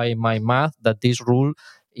know by my math that this rule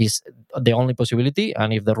is the only possibility.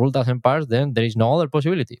 And if the rule doesn't parse, then there is no other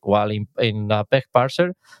possibility. While in a PEG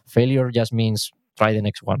parser, failure just means try the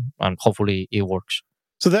next one and hopefully it works.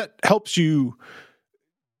 So that helps you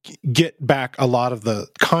get back a lot of the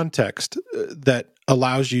context that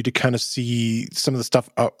allows you to kind of see some of the stuff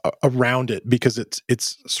around it because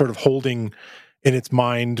it's sort of holding in its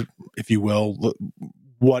mind, if you will,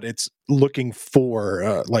 what it's looking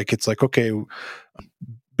for. Like it's like, okay,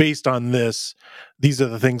 based on this, these are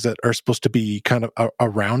the things that are supposed to be kind of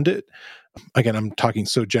around it. Again, I'm talking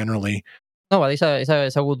so generally. No, but it's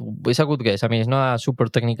a good guess. I mean, it's not a super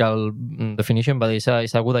technical definition, but it's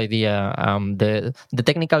a good idea. The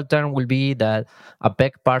technical term will be that a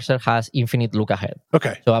PEG parser has infinite look ahead.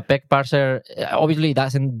 Okay. So a PEG parser obviously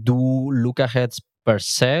doesn't do look aheads per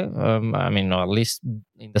se. At least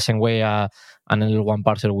in the same way an LL1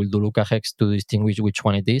 parser will do look aheads to distinguish which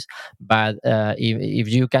one it is. But if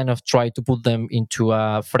you kind of try to put them into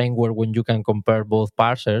a framework when you can compare both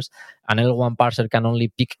parsers, an LL1 parser can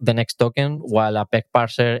only pick the next token, while a PEG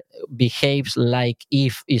parser behaves like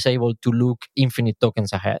if is able to look infinite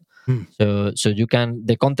tokens ahead. So you can,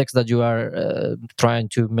 the context that you are trying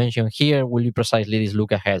to mention here will be precisely this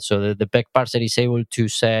look ahead. So the PEG parser is able to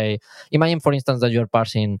say, imagine for instance that you are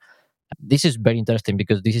parsing. This is very interesting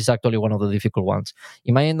because this is actually one of the difficult ones.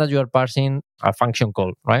 Imagine that you are parsing a function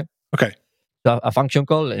call, right? Okay. So a function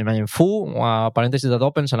call, imagine foo, a parenthesis that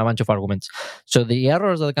opens and a bunch of arguments. So the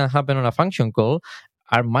errors that can happen on a function call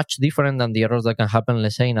are much different than the errors that can happen,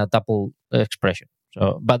 let's say, in a tuple expression.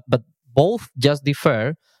 So, but both just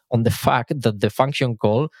differ on the fact that the function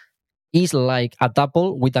call is like a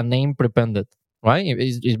tuple with a name prepended. Right?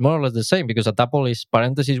 It's more or less the same because a tuple is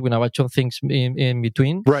parentheses with a bunch of things in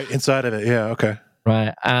between. Right, inside of it. Yeah, okay.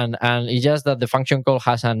 Right. And it's just that the function call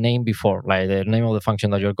has a name before, like the name of the function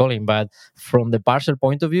that you're calling. But from the parser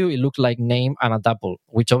point of view, it looks like name and a tuple,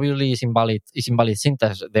 which obviously is invalid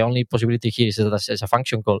syntax. The only possibility here is that it's a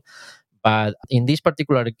function call. But in this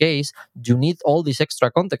particular case, you need all this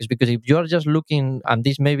extra context because if you are just looking, and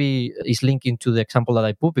this maybe is linking to the example that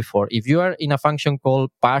I put before, if you are in a function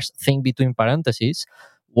called parse thing between parentheses,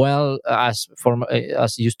 well as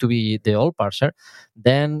used to be the old parser.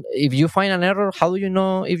 Then if you find an error, how do you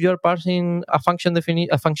know if you're parsing a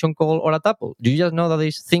a function call or a tuple? You just know that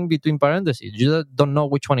it's thing between parentheses. You don't know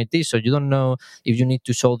which one it is, so you don't know if you need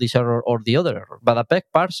to solve this error or the other error. But a peg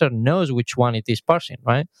parser knows which one it is parsing,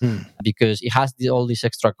 right? Because it has all this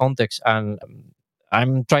extra context. And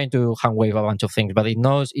I'm trying to hand wave a bunch of things, but it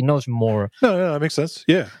knows more. No, that makes sense.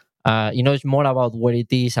 Yeah. It knows more about where it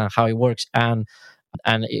is and how it works. And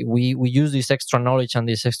we use this extra knowledge and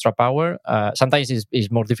this extra power. Sometimes it's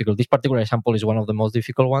more difficult. This particular example is one of the most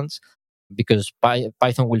difficult ones, because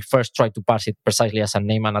Python will first try to parse it precisely as a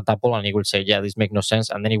name and a tuple, and it will say, yeah, this makes no sense,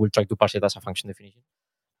 and then it will try to parse it as a function definition.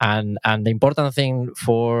 And the important thing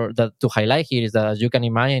to highlight here is that, as you can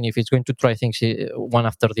imagine, if it's going to try things one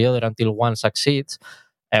after the other until one succeeds,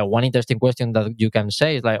 one interesting question that you can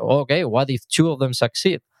say is like, okay, what if two of them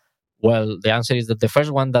succeed? Well, the answer is that the first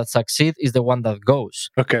one that succeeds is the one that goes.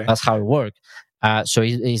 Okay. That's how it works. So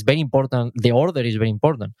it's very important. The order is very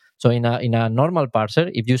important. So in a normal parser,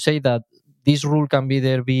 if you say that this rule can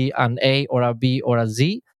either be an A or a B or a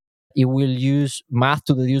Z, it will use math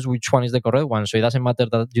to deduce which one is the correct one. So it doesn't matter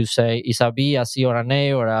that you say is a B, a C, or an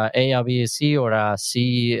A, or a B, a C, or a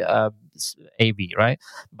C, A, B, right?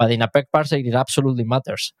 But in a peg parser, it absolutely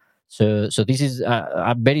matters. So this is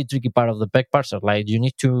a very tricky part of the peg parser. Like, you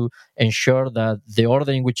need to ensure that the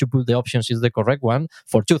order in which you put the options is the correct one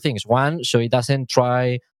for two things. One, so it doesn't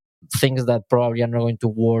try things that probably are not going to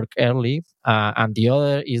work early. And the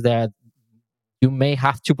other is that you may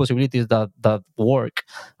have two possibilities that work,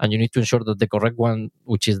 and you need to ensure that the correct one,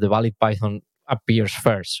 which is the valid Python, appears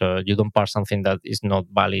first. So you don't parse something that is not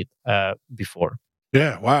valid before.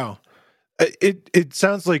 Yeah, wow. It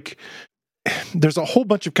sounds like there's a whole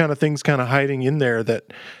bunch of kind of things kind of hiding in there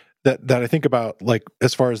that I think about, like,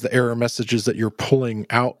 as far as the error messages that you're pulling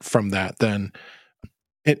out from that then.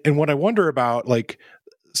 And what I wonder about, like,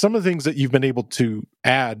 some of the things that you've been able to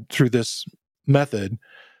add through this method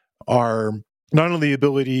are not only the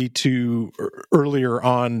ability to earlier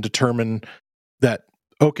on determine that,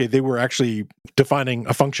 okay, they were actually defining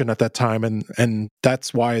a function at that time, and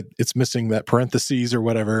that's why it's missing that parentheses or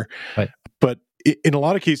whatever. Right. But in a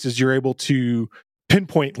lot of cases, you're able to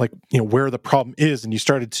pinpoint, like, where the problem is, and you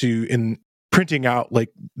started to, in printing out, like,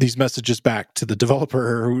 these messages back to the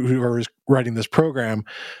developer who is writing this program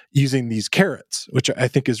using these carets, which I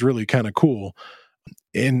think is really kind of cool.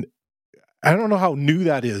 And I don't know how new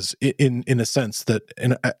that is in a sense that,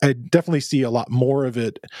 and I definitely see a lot more of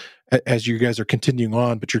it as you guys are continuing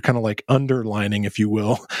on, but you're kind of like underlining, if you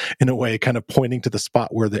will, in a way, kind of pointing to the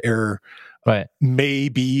spot where the error may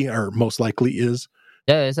be or most likely is.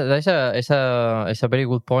 Yeah, it's a very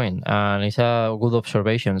good point, and it's a good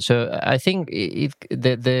observation. So I think it's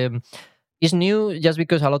new just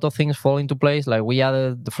because a lot of things fall into place. Like, we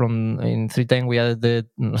added in 3.10, we added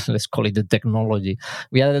let's call it the technology.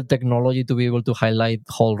 We added the technology to be able to highlight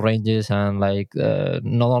whole ranges and, like,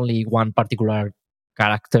 not only one particular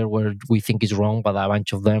character where we think is wrong, but a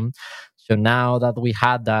bunch of them. So now that we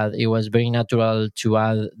had that, it was very natural to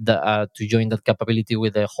add to join that capability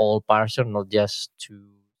with the whole parser, not just to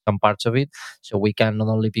some parts of it. So we can not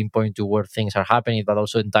only pinpoint to where things are happening, but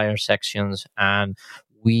also entire sections. And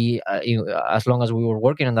we, as long as we were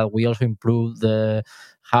working on that, we also improved the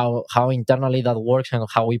how internally that works and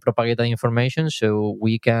how we propagate that information, so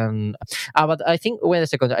we can. But I think, wait a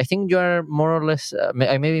second, I think you are more or less.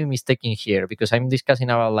 I may be mistaken here, because I'm discussing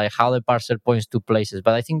about, like, how the parser points to places,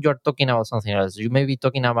 but I think you are talking about something else. You may be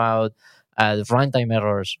talking about runtime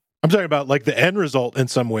errors. I'm talking about, like, the end result in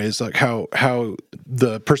some ways, like how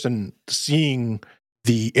the person seeing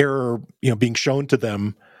the error, being shown to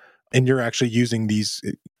them, and you're actually using these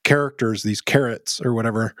characters, these carets or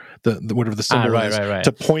whatever whatever the symbol is,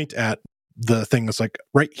 to point at the thing that's like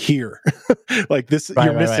right here, like this.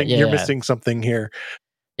 You're missing something here.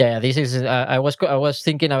 Yeah, this is. I was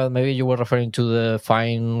thinking about, maybe you were referring to the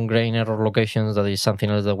fine grain error locations. That is something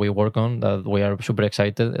else that we work on, that we are super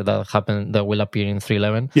excited that will appear in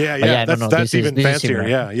 3.11. Yeah. That's even fancier.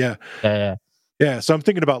 Yeah. So I'm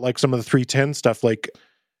thinking about, like, some of the 3.10 stuff, like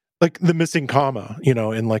the missing comma,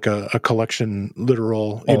 in like a collection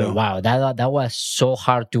literal, Wow, that was so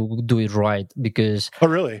hard to do it right, because... Oh,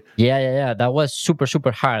 really? Yeah. That was super,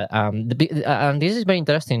 super hard. And this is very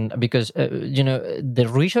interesting because, the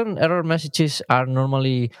reason error messages are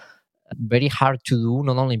normally very hard to do,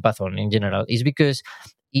 not only in Python in general, is because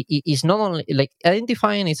it's not only, like,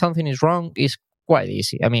 identifying if something is wrong is quite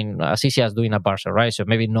easy. I mean, as easy as doing a parser, right? So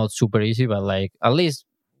maybe not super easy, but, like, at least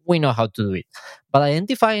we know how to do it. But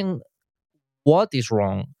identifying what is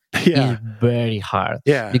wrong is very hard.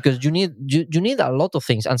 Yeah. Because you need a lot of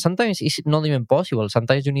things, and sometimes it's not even possible.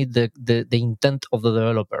 Sometimes you need the intent of the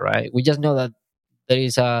developer, right? We just know that there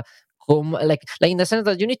is a like in the sense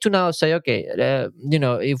that you need to now say, okay,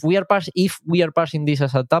 if we are parsing this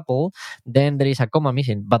as a tuple, then there is a comma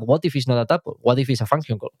missing. But what if it's not a tuple? What if it's a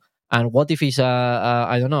function call? And what if it's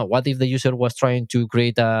I don't know, what if the user was trying to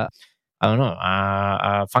create a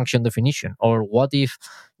function definition? Or what if,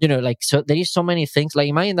 so there is so many things. Like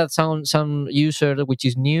imagine that some user which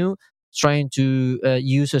is new trying to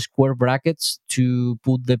use square brackets to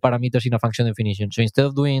put the parameters in a function definition. So instead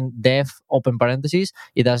of doing def open parentheses,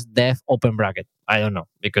 it does def open bracket. I don't know,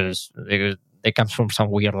 because it comes from some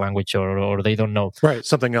weird language, or they don't know. Right,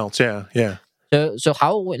 something else. Yeah. So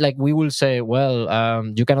how, like, we will say, well,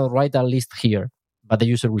 you cannot write a list here. But the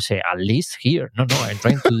user will say, a list here? No, I'm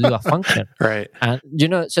trying to do a function. Right. And,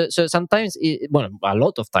 so sometimes, a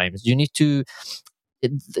lot of times, you need to...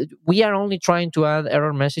 we are only trying to add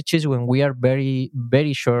error messages when we are very,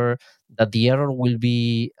 very sure that the error will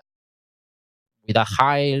be, with a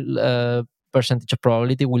high percentage of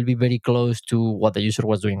probability, will be very close to what the user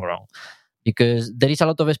was doing wrong. Because there is a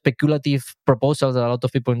lot of speculative proposals that a lot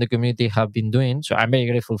of people in the community have been doing. So I'm very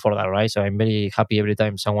grateful for that, right? So I'm very happy every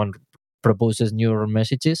time someone proposes new error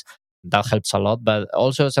messages. That helps a lot. But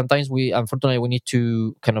also sometimes unfortunately, we need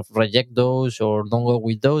to kind of reject those or don't go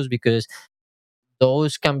with those, because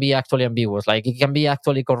those can be actually ambiguous. Like, it can be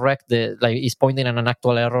actually correct, like it's pointing at an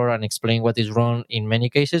actual error and explaining what is wrong in many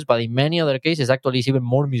cases, but in many other cases, actually, it's even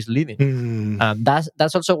more misleading.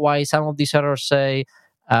 That's also why some of these errors say,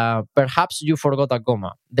 perhaps you forgot a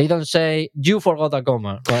comma. They don't say you forgot a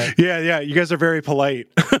comma, right? Yeah. You guys are very polite.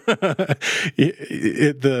 The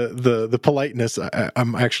politeness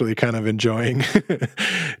I'm actually kind of enjoying.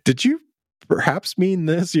 Did you perhaps mean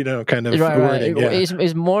this? Kind of wording. Yeah.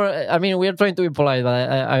 It's more. I mean, we are trying to be polite, but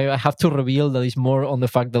I have to reveal that it's more on the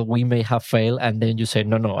fact that we may have failed, and then you say,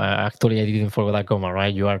 no, actually, I didn't forget a comma,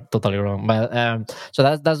 right? You are totally wrong. But so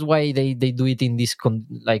that's why they do it in this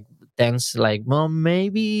tense, like, well,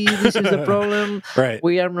 maybe this is the problem. Right.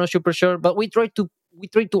 We are not super sure, but we try to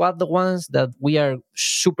add the ones that we are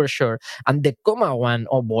super sure. And the comma one,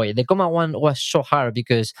 oh boy, the comma one was so hard,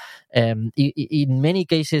 because in many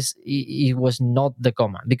cases it was not the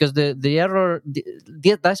comma, because the error,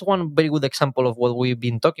 that's one very good example of what we've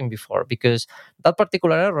been talking before, because that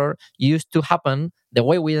particular error used to happen. The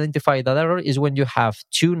way we identify that error is when you have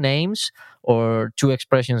two names or two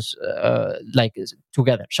expressions like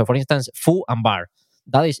together. So for instance, foo and bar.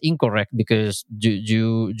 That is incorrect, because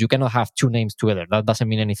you cannot have two names together. That doesn't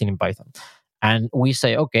mean anything in Python. And we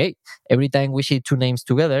say, okay, every time we see two names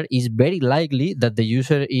together, it's very likely that the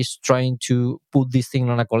user is trying to put this thing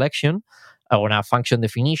on a collection, or a function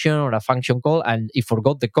definition, or a function call, and it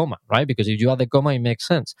forgot the comma, right? Because if you add the comma, it makes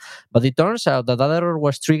sense. But it turns out that error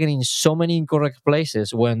was triggered in so many incorrect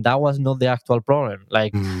places when that was not the actual problem.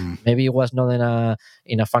 Like maybe it was not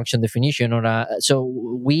in a function definition, so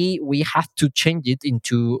we have to change it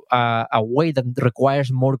into a way that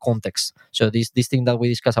requires more context. So this thing that we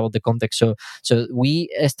discussed about the context. So we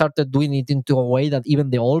started doing it into a way that even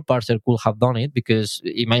the old parser could have done it, because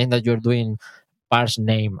imagine that you're doing parse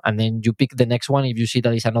name, and then you pick the next one if you see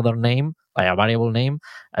that it's another name, like a variable name,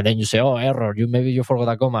 and then you say, oh, error, maybe you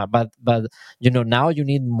forgot a comma. But now you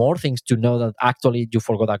need more things to know that actually you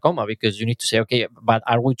forgot a comma, because you need to say, okay, but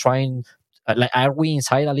are we trying, are we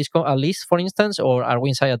inside a list, for instance, or are we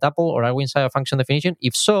inside a tuple, or are we inside a function definition?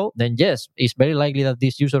 If so, then yes, it's very likely that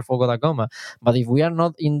this user forgot a comma. But if we are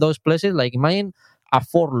not in those places, like imagine a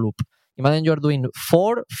for loop. Imagine you're doing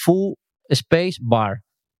for foo space bar.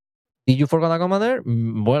 Did you forget a comma there?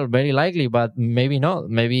 Well, very likely, but maybe not.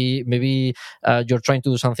 Maybe you're trying to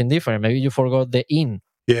do something different. Maybe you forgot the in.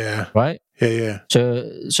 Yeah. Right? Yeah. So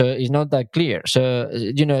it's not that clear. So,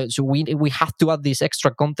 so we have to add this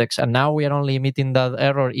extra context, and now we are only emitting that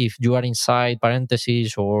error if you are inside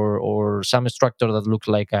parentheses or some structure that looks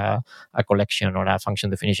like a collection or a function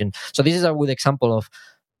definition. So this is a good example of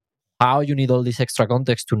how you need all this extra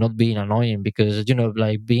context to not being annoying, because,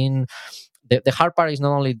 like being... The hard part is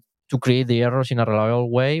not only to create the errors in a reliable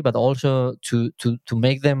way, but also to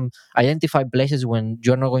make them identify places when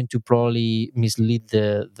you're not going to probably mislead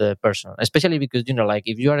the person. Especially because, like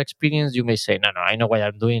if you are experienced, you may say, no, I know what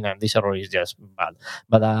I'm doing, and this error is just bad.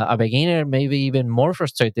 But a beginner may be even more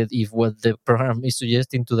frustrated if what the program is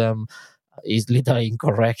suggesting to them is literally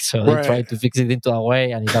incorrect. So they try to fix it into a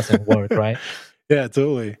way, and it doesn't work, right? Yeah,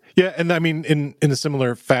 totally. Yeah, and I mean, in a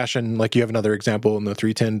similar fashion, like you have another example in the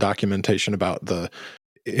 310 documentation about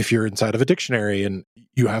if you're inside of a dictionary and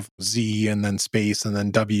you have Z and then space and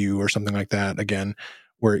then W or something like that, again,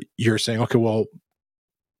 where you're saying, okay, well,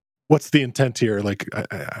 what's the intent here? Like,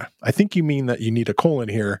 I think you mean that you need a colon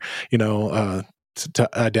here, to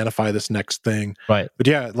identify this next thing. Right. But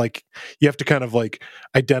yeah, like you have to kind of like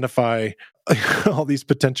identify all these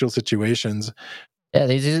potential situations. Yeah,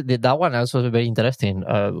 that one also is very interesting.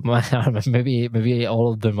 Maybe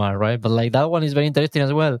all of them are right, but like that one is very interesting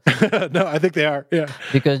as well. No, I think they are. Yeah,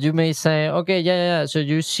 because you may say, okay, yeah. So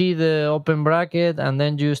you see the open bracket, and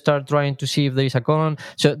then you start trying to see if there is a colon.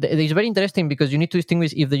 So it's very interesting because you need to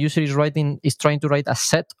distinguish if the user is trying to write a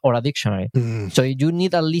set or a dictionary. So you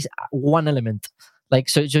need at least one element. Like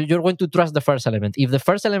so you're going to trust the first element. If the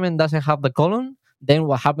first element doesn't have the colon, then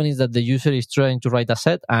what happens is that the user is trying to write a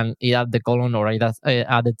set and it added the colon or it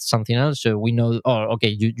added something else. So we know, okay,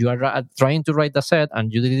 you are trying to write a set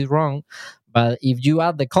and you did it wrong. But if you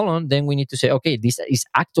add the colon, then we need to say, okay, this is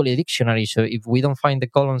actually a dictionary. So if we don't find the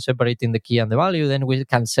colon separating the key and the value, then we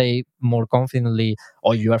can say more confidently,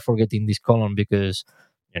 oh, you are forgetting this colon because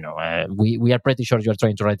we are pretty sure you're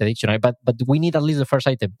trying to write a dictionary, but we need at least the first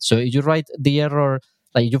item. So if you write the error,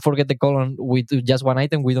 like you forget the colon with just one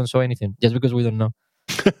item, we don't show anything just because we don't know.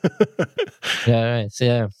 Yeah, right.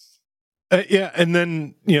 So, yeah. And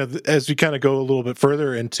then, as we kind of go a little bit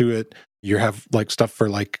further into it, you have like stuff for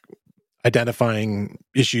like identifying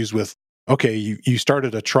issues with, okay, you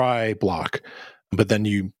started a try block, but then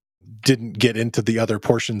you didn't get into the other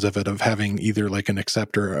portions of it of having either like an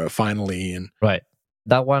accept or a finally. And right.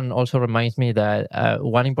 That one also reminds me that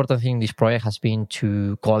one important thing in this project has been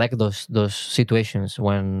to collect those situations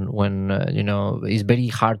when it's very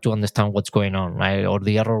hard to understand what's going on, right? Or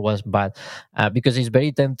the error was bad, because it's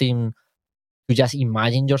very tempting to just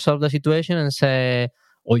imagine yourself the situation and say,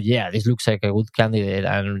 oh yeah, this looks like a good candidate,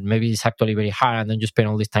 and maybe it's actually very hard, and then you spend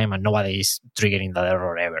all this time and nobody is triggering that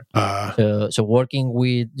error ever. So working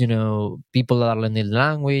with people that are learning the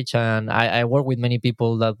language, and I work with many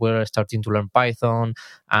people that were starting to learn Python,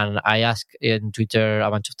 and I ask in Twitter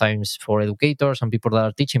a bunch of times for educators and people that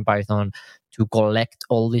are teaching Python to collect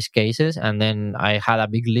all these cases, and then I had a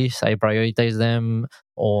big list. I prioritized them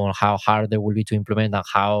on how hard they will be to implement and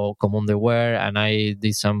how common they were, and I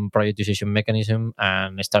did some prioritization mechanism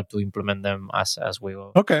and I start to implement them as we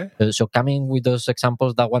go. Okay. So coming with those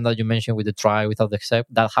examples, that one that you mentioned with the try without the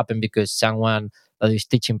accept, that happened because someone that is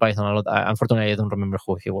teaching Python a lot, unfortunately I don't remember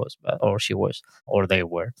who he was, or she was, or they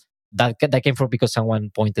were. That came from because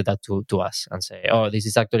someone pointed that to us and say, oh, this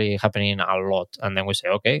is actually happening a lot. And then we say,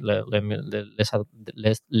 okay, let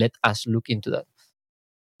us look into that.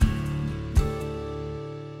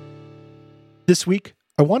 This week,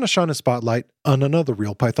 I want to shine a spotlight on another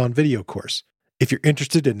Real Python video course. If you're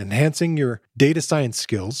interested in enhancing your data science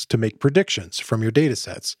skills to make predictions from your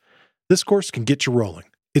datasets, this course can get you rolling.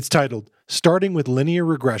 It's titled Starting with Linear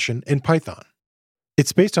Regression in Python.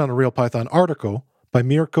 It's based on a Real Python article by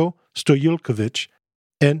Mirko Stojilkovic,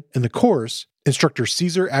 and in the course, instructor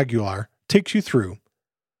Cesar Aguilar takes you through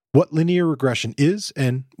what linear regression is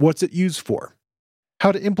and what's it used for,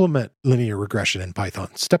 how to implement linear regression in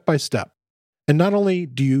Python step by step. And not only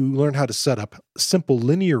do you learn how to set up simple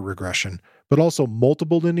linear regression, but also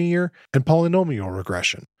multiple linear and polynomial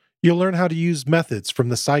regression. You'll learn how to use methods from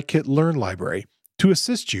the scikit-learn library to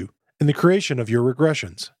assist you in the creation of your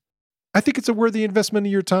regressions. I think it's a worthy investment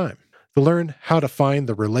of your time to learn how to find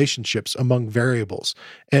the relationships among variables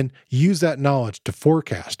and use that knowledge to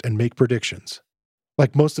forecast and make predictions.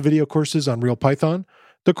 Like most of the video courses on Real Python,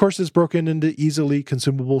 the course is broken into easily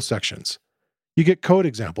consumable sections. You get code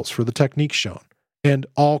examples for the techniques shown, and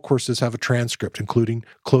all courses have a transcript including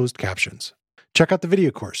closed captions. Check out the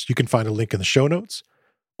video course. You can find a link in the show notes,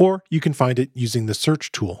 or you can find it using the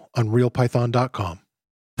search tool on realpython.com.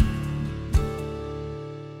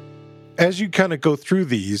 As you kind of go through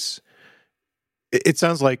these, it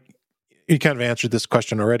sounds like you kind of answered this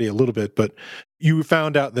question already a little bit, but you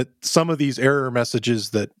found out that some of these error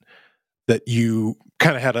messages that you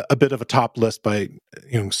kind of had a bit of a top list by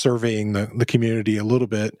surveying the community a little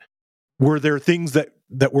bit. Were there things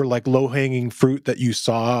that were like low-hanging fruit that you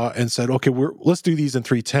saw and said, okay, let's do these in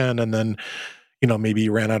 3.10, and then maybe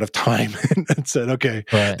you ran out of time and said, okay,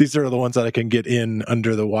 right, these are the ones that I can get in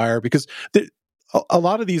under the wire? Because a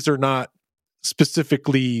lot of these are not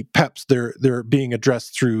specifically PEPs. They're being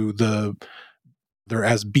addressed through they're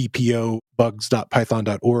as BPO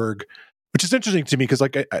bugs.python.org, which is interesting to me because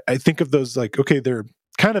like I think of those like, okay, they're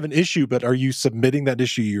kind of an issue, but are you submitting that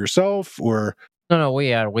issue yourself or? No,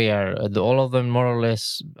 we are. All of them, more or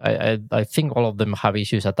less, I think all of them have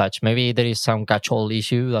issues attached. Maybe there is some catch-all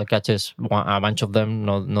issue that catches a bunch of them,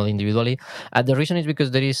 not individually. The reason is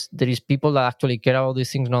because there is people that actually care about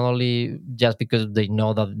these things, not only just because they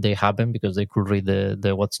know that they happen, because they could read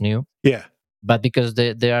the what's new. Yeah. But because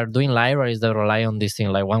they are doing libraries that rely on this thing.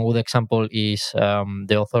 Like one good example is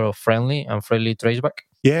the author of Friendly and Friendly Traceback.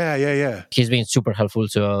 Yeah. He's been super helpful,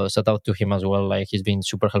 so shout out to him as well. Like he's been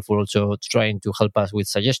super helpful also trying to help us with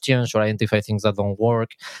suggestions or identify things that don't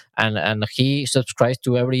work. And he subscribes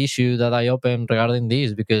to every issue that I open regarding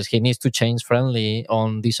this because he needs to change Friendly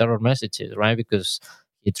on these error messages, right? Because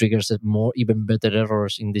it triggers more even better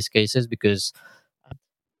errors in these cases. Because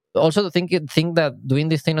also think that doing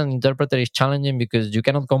this thing on interpreter is challenging because you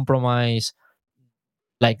cannot compromise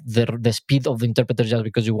like the speed of the interpreter just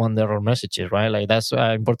because you want the error messages, right? Like that's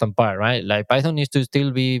an important part, right? Like Python needs to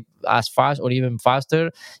still be as fast or even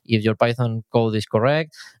faster if your Python code is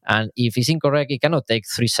correct. And if it's incorrect, it cannot take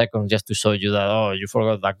 3 seconds just to show you that, oh, you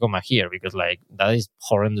forgot that comma here, because like that is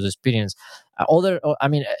horrendous experience.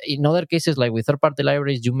 In other cases, like with third-party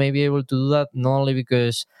libraries, you may be able to do that not only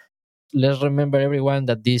because let's remember everyone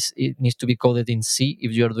that it needs to be coded in C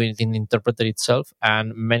if you are doing it in the interpreter itself,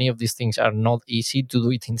 and many of these things are not easy to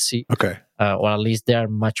do it in C. Okay. Or at least they are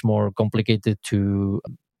much more complicated to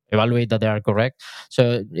evaluate that they are correct.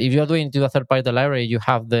 So if you are doing it to a third-party library, you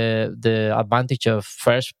have the advantage of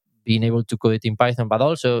first being able to code it in Python, but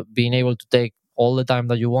also being able to take all the time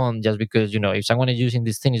that you want, just because, if someone is using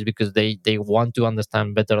this thing, is because they want to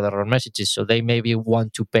understand better the error messages, so they maybe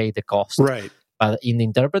want to pay the cost. Right. But in the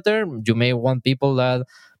interpreter, you may want people that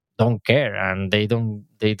don't care and they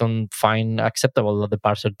don't find acceptable that the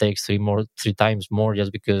parser takes three times more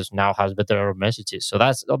just because now has better error messages. So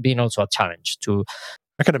that's been also a challenge to.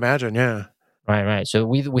 I can imagine, yeah. Right. So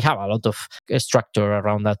we have a lot of structure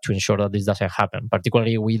around that to ensure that this doesn't happen.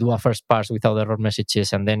 Particularly, we do a first parse without error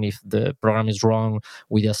messages, and then if the program is wrong,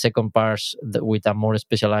 we do a second parse with a more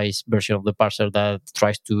specialized version of the parser that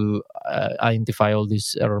tries to identify all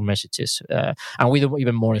these error messages. And we do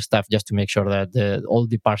even more stuff just to make sure that all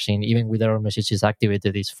the parsing, even with error messages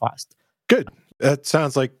activated, is fast. Good. That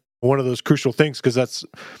sounds like one of those crucial things, because that's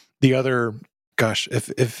the other. Gosh, if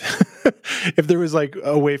if there was like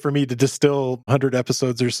a way for me to distill 100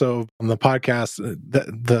 episodes or so on the podcast,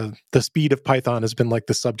 the speed of Python has been like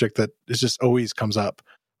the subject that is just always comes up.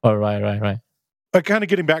 Oh, right. Kind of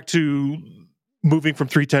getting back to moving from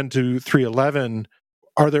 3.10 to 3.11,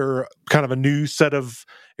 are there kind of a new set of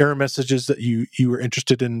error messages that you were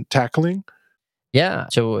interested in tackling? Yeah,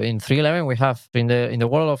 so in 3.11 we have in the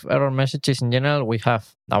world of error messages in general, we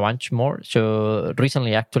have a bunch more. So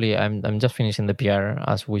recently, actually, I'm just finishing the PR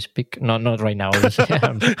as we speak. Not right now. I'm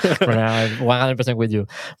 100% with you.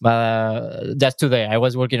 But just today, I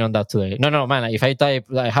was working on that today. No, man. If I type,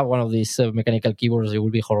 I have one of these mechanical keyboards. It will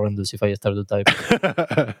be horrendous if I start to type.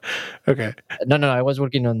 Okay. No, I was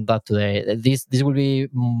working on that today. This will be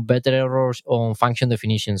better errors on function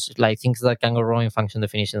definitions, like things that can go wrong in function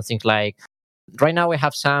definitions. Things like, right now we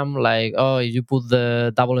have some like, oh, if you put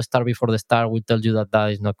the double star before the star, we tell you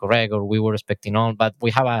that is not correct, or we were expecting on. But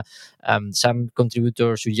we have some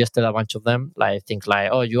contributors suggested a bunch of them, like things like,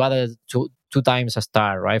 oh, you added two times a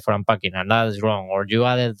star, right, for unpacking, and that is wrong. Or you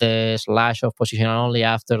added the slash of position only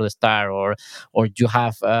after the star, or you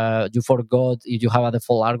have you forgot, if you have a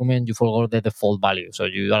default argument, you forgot the default value, so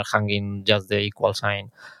you are hanging just the equal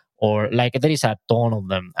sign. Or like there is a ton of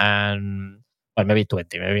them, and well, maybe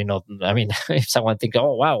 20, maybe not. I mean, if someone thinks,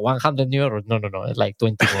 oh, wow, 100 new errors. No, it's like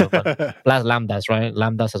 20 more, but plus lambdas, right?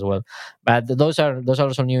 Lambdas as well. But those are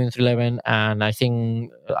also new in 3.11. And I think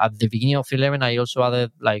at the beginning of 3.11, I also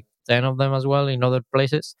added like 10 of them as well in other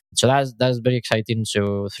places. So that's very exciting.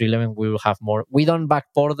 So 3.11, we will have more. We don't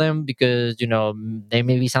backport them because, there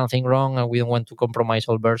may be something wrong and we don't want to compromise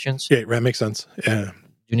all versions. Yeah, that makes sense. Yeah.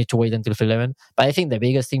 You need to wait until 3.11. But I think the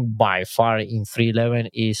biggest thing by far in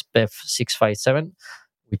 3.11 is PEF 657,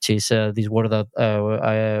 which is this work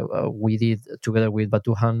that we did together with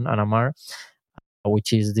Batuhan and Amar,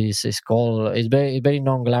 which is it's very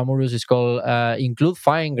non-glamorous. It's called include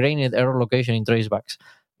fine-grained error location in tracebacks,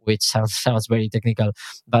 which sounds very technical.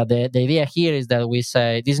 But the idea here is that we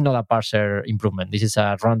say this is not a parser improvement. This is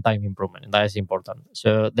a runtime improvement, and that is important.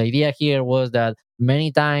 So the idea here was that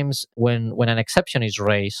many times when an exception is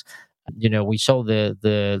raised, we saw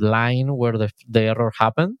the line where the error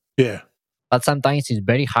happened. Yeah. But sometimes it's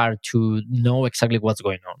very hard to know exactly what's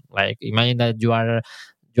going on. Like imagine that you are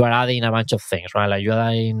adding a bunch of things, right? Like you're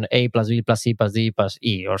adding A plus B plus C plus D plus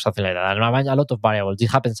E or something like that. And a lot of variables.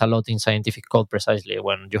 This happens a lot in scientific code precisely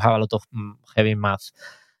when you have a lot of heavy math.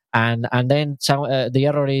 And then the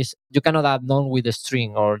error is you cannot add none with a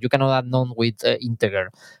string, or you cannot add none with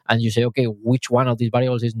integer. And you say, okay, which one of these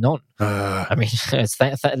variables is none? I mean,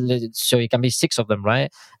 so it can be 6 of them,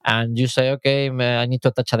 right? And you say, okay, I need to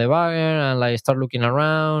attach a debugger and like start looking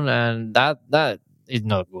around, and that it's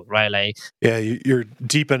not good, right? Like, yeah, you're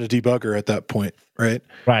deep in a debugger at that point, right?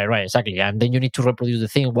 right, exactly. And then you need to reproduce the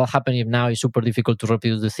thing. What happens if now it's super difficult to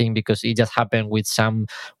reproduce the thing because it just happened with some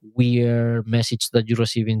weird message that you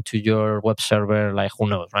receive into your web server? Like, who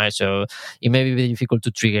knows, right? So it may be very difficult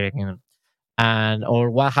to trigger it. And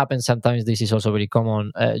or what happens sometimes, this is also very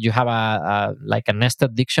common, you have a like a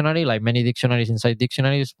nested dictionary, like many dictionaries inside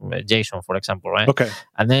dictionaries, JSON for example, right? Okay.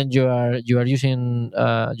 And then you are using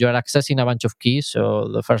you are accessing a bunch of keys. So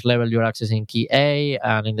the first level you're accessing key A,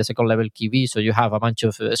 and in the second level key B, so you have a bunch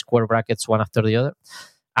of square brackets one after the other.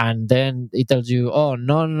 And then it tells you, oh,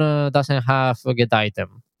 none doesn't have a get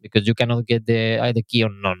item, because you cannot get the key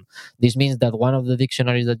on none. This means that one of the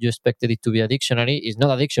dictionaries that you expected it to be a dictionary is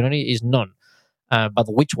not a dictionary, is none. But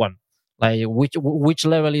which one? Like which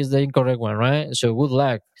level is the incorrect one, right? So good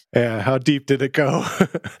luck. Yeah, how deep did it go?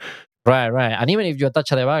 Right. And even if you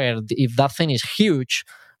attach a debugger, if that thing is huge,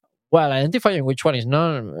 well, identifying which one is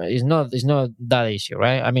not that easy,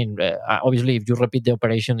 right? I mean, obviously, if you repeat the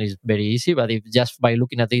operation, is very easy. But if just by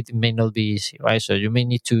looking at it, it may not be easy, right? So you may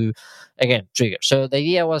need to, again, trigger. So the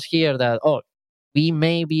idea was here that we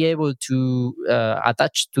may be able to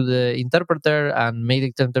attach to the interpreter and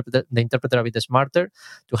make the interpreter a bit smarter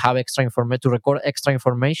to have extra information, to record extra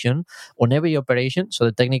information on every operation. So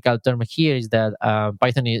the technical term here is that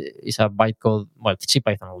Python is a bytecode, well,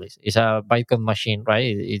 CPython at least, is a bytecode machine, right?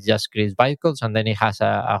 It just creates bytecodes, and then it has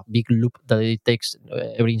a big loop that it takes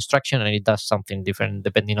every instruction and it does something different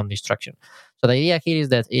depending on the instruction. So the idea here is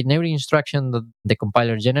that in every instruction that the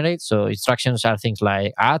compiler generates, so instructions are things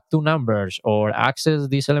like add two numbers or access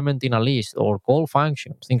this element in a list or call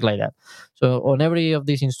functions, things like that. So on every of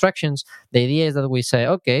these instructions, the idea is that we say,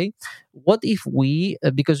 okay, what if we,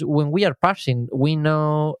 because when we are parsing, we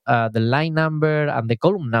know the line number and the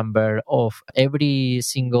column number of every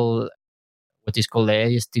single what is called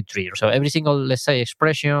the AST tree. So every single, let's say,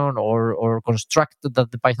 expression or construct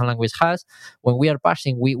that the Python language has, when we are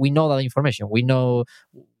parsing, we know that information. We know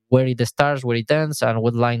where it starts, where it ends, and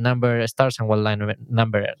what line number starts and what line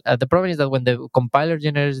number ends. The problem is that when the compiler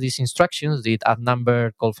generates these instructions, the add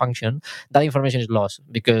number call function, that information is lost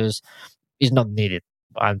because it's not needed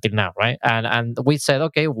until now, right? And we said,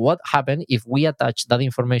 okay, what happened if we attach that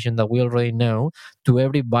information that we already know to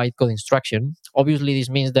every bytecode instruction? Obviously, this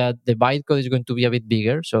means that the bytecode is going to be a bit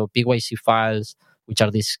bigger. So PYC files, which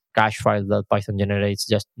are these cache files that Python generates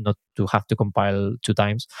just not to have to compile 2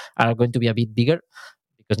 times, are going to be a bit bigger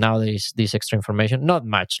because now there is this extra information. Not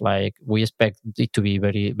much, like we expect it to be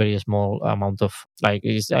very, very small amount of, like,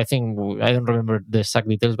 I think, I don't remember the exact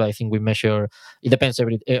details, but I think we measure, it depends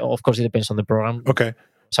of course it depends on the program. Okay.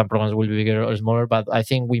 Some programs will be bigger or smaller, but I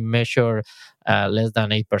think we measure less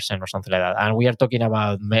than 8% or something like that. And we are talking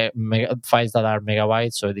about files that are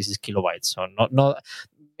megabytes, so this is kilobytes. So not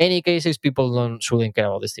many cases people shouldn't care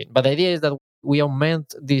about this thing. But the idea is that we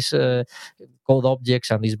augment these code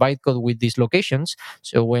objects and this bytecode with these locations.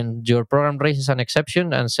 So when your program raises an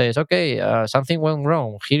exception and says, okay, something went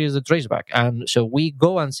wrong, here is the traceback. And so we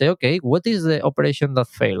go and say, okay, what is the operation that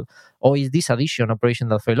failed? Or is this addition operation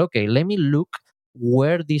that failed? Okay, let me look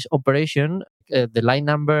where this operation, the line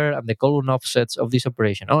number and the column offsets of this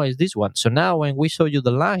operation. Oh, it's this one. So now when we show you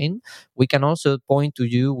the line, we can also point to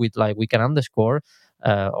you with, like, we can underscore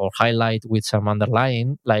or highlight with some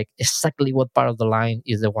underline, like exactly what part of the line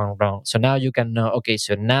is the one wrong. So now you can know, okay,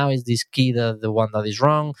 so now is this key the one that is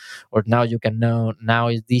wrong, or now you can know, now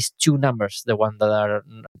is these 2 numbers the one that are,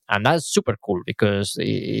 and that's super cool because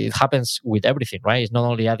it happens with everything, right? It's not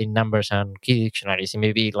only adding numbers and key dictionaries. It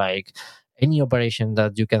may be like any operation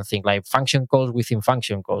that you can think, like function calls within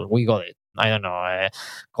function calls. We got it. I don't know,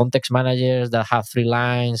 context managers that have 3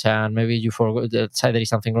 lines and maybe you forgot that there is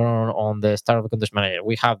something wrong on the start of the context manager.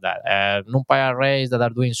 We have that. NumPy arrays that are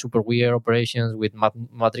doing super weird operations with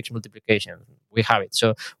matrix multiplication. We have it.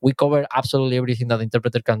 So we cover absolutely everything that the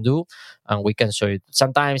interpreter can do, and we can show it.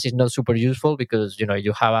 Sometimes it's not super useful because,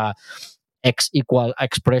 you have a x equal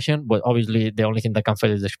expression, but obviously the only thing that can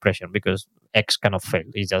fail is the expression because x cannot fail.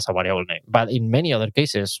 It's just a variable name. But in many other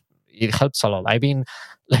cases, it helps a lot. I mean,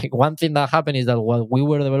 like, one thing that happened is that while we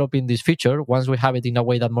were developing this feature, once we have it in a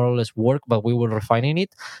way that more or less worked, but we were refining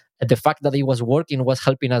it, the fact that it was working was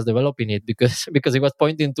helping us developing it because it was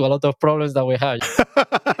pointing to a lot of problems that we had.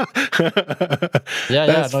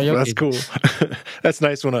 That's cool. That's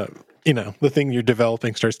nice when the thing you're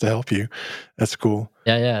developing starts to help you. That's cool.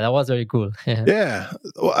 Yeah, that was very cool. Yeah,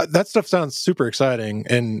 well, that stuff sounds super exciting,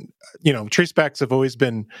 and tracebacks have always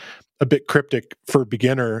been a bit cryptic for a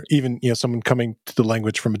beginner, even someone coming to the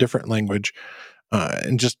language from a different language.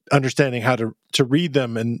 and just understanding how to read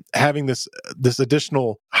them and having this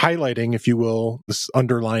additional highlighting, if you will, this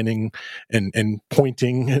underlining and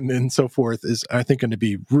pointing and so forth is, I think, going to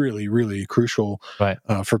be really, really crucial Right.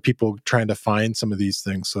 For people trying to find some of these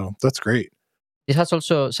things. So that's great. It has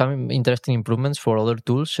also some interesting improvements for other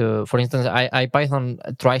tools. For instance,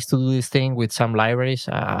 IPython tries to do this thing with some libraries.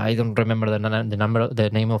 I don't remember the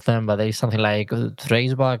name of them, but there is something like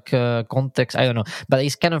traceback context. I don't know, but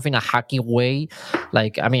it's kind of in a hacky way.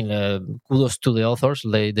 Like, I mean, kudos to the authors.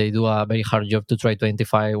 They do a very hard job to try to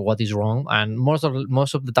identify what is wrong, and most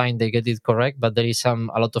of the time they get it correct. But there is a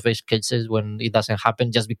lot of edge cases when it doesn't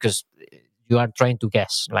happen, just because you are trying to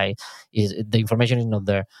guess, like, the information is not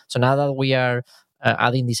there. So now that we are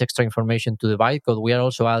adding this extra information to the bytecode, we are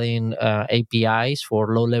also adding APIs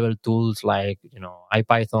for low-level tools like,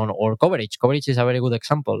 IPython or Coverage. Coverage is a very good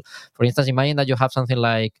example. For instance, imagine that you have something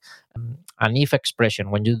like an if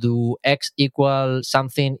expression. When you do x equal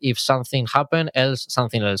something, if something happen, else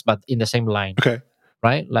something else, but in the same line. Okay.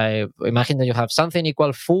 Right? Like, imagine that you have something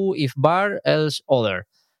equal foo if bar, else other.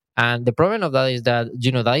 And the problem of that is that,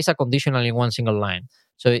 that is a conditional in one single line.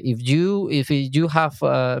 So if you have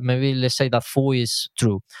maybe, let's say that foo is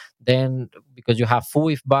true, then because you have foo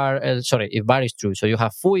if bar, if bar is true, so you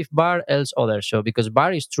have foo if bar, else other. So because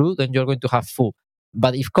bar is true, then you're going to have foo.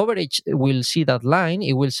 But if Coverage will see that line,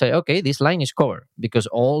 it will say, okay, this line is covered because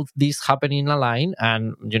all this happened in a line,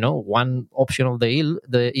 and one option of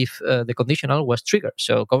the conditional was triggered.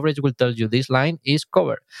 So Coverage will tell you this line is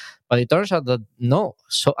covered. But it turns out that no,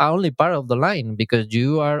 so only part of the line, because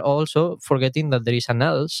you are also forgetting that there is an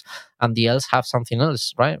else, and the else have something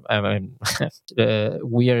else, right? I mean,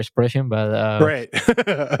 weird expression, but right.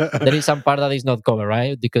 there is some part that is not covered,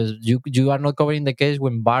 right? Because you are not covering the case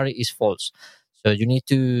when bar is false. So you need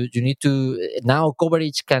to now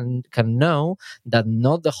Coverage can know that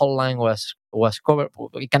not the whole line was covered.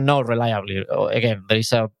 It can know reliably. Again, there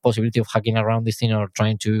is a possibility of hacking around this thing or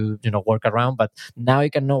trying to work around, but now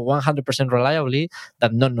it can know 100% reliably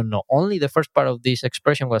that no, only the first part of this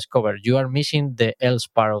expression was covered. You are missing the else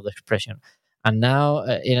part of the expression. And now,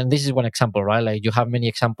 and this is one example, right? Like, you have many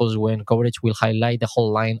examples when Coverage will highlight the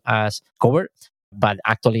whole line as covered, but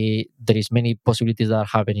actually there is many possibilities that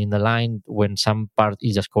happen in the line when some part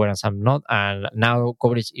is just covered and some not. And now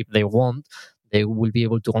Coverage, if they want, they will be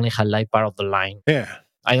able to only highlight part of the line. Yeah.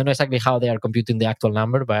 I don't know exactly how they are computing the actual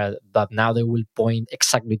number, but now they will point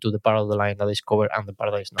exactly to the part of the line that is covered and the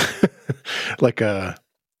part that is not. Like a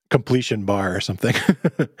completion bar or something.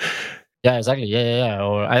 Yeah, exactly. Yeah.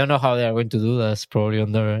 Or I don't know how they are going to do that. That's probably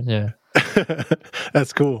on there. Yeah.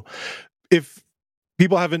 That's cool. If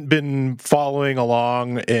people haven't been following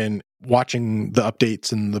along and watching the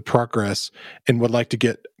updates and the progress and would like to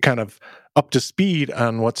get kind of up to speed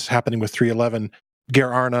on what's happening with 3.11,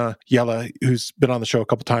 Ger-Arne Jelle, who's been on the show a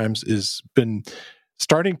couple times, has been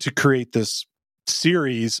starting to create this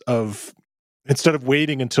series of, instead of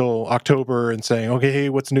waiting until October and saying, okay, hey,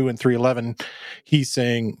 what's new in 3.11, he's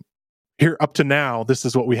saying, here, up to now, this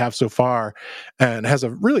is what we have so far, and has a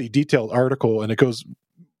really detailed article, and it goes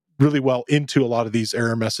really well into a lot of these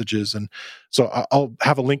error messages. And so I'll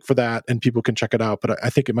have a link for that and people can check it out, but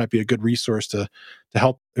I think it might be a good resource to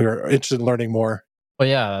help who are interested in learning more. Oh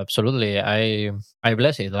yeah, absolutely. I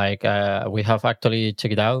bless it. Like, we have actually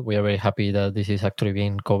checked it out. We are very happy that this is actually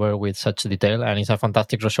being covered with such detail, and it's a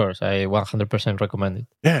fantastic resource. I 100% recommend it.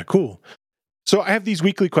 Yeah, cool. So I have these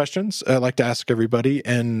weekly questions I like to ask everybody,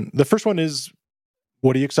 and the first one is,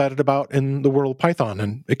 what are you excited about in the world of Python?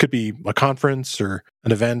 And it could be a conference or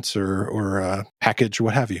an event or a package,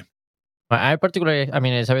 what have you. I particularly, I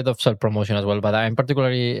mean, it's a bit of self-promotion as well, but I'm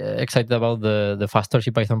particularly excited about the faster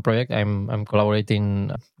CPython project. I'm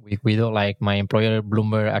collaborating with Guido. Like, my employer,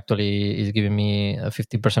 Bloomberg, actually is giving me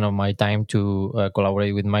 50% of my time to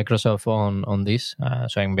collaborate with Microsoft on this.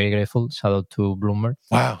 So I'm very grateful. Shout out to Bloomberg.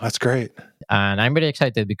 Wow, that's great. And I'm very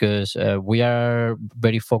excited because we are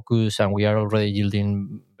very focused and we are already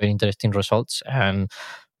yielding very interesting results, and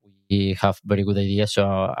we have very good ideas.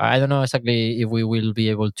 So I don't know exactly if we will be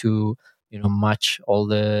able to match all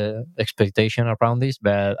the expectation around this,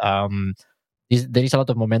 but there is a lot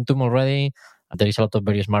of momentum already. There is a lot of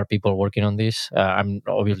very smart people working on this. I'm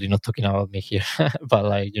obviously not talking about me here, but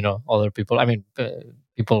like, other people. I mean,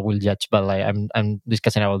 people will judge, but like, I'm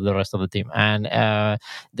discussing about the rest of the team. And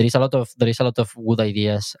there is a lot of good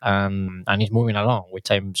ideas, and it's moving along, which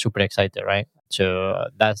I'm super excited, right? So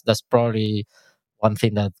that's probably one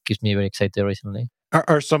thing that keeps me very excited recently.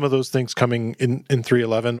 Are some of those things coming in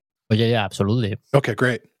 3.11? But yeah, absolutely. Okay,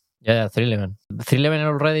 great. Yeah, 311. 311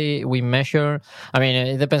 already we measure. I mean,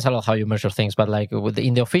 it depends a lot how you measure things, but like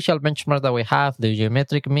in the official benchmark that we have, the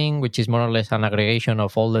geometric mean, which is more or less an aggregation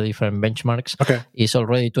of all the different benchmarks, Okay. is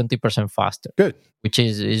already 20% faster. Good. Which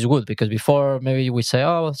is good, because before maybe we say,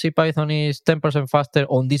 oh, CPython is 10% faster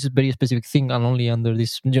on this very specific thing, and only under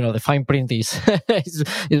this, the fine print is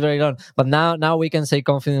very long. But now we can say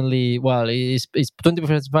confidently, well, it's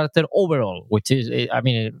 20% faster overall, which is, I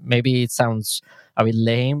mean, maybe it sounds a bit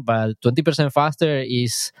lame, but 20% faster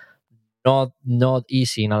is not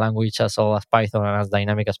easy in a language as old as Python and as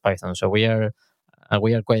dynamic as Python. So we are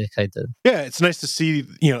quite excited. Yeah, it's nice to see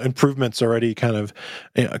improvements already kind of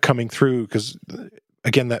coming through, because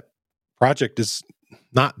again, that project is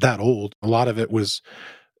not that old. A lot of it was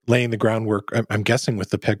laying the groundwork. I'm guessing with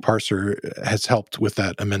the peg parser has helped with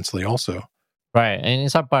that immensely also. Right, and in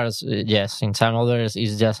some parts, yes. In some others,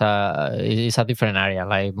 it's a different area.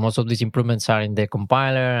 Like most of these improvements are in the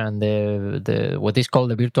compiler and the what is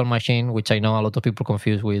called the virtual machine, which I know a lot of people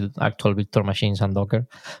confuse with actual virtual machines and Docker.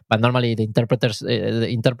 But normally, the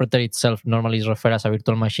interpreter itself normally is referred as a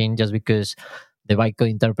virtual machine, just because the bytecode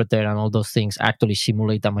interpreter and all those things actually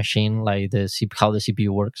simulate a machine, like how the CPU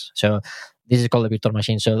works. So this is called a virtual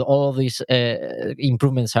machine. So all of these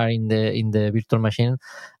improvements are in the virtual machine.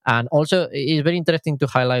 And also, it's very interesting to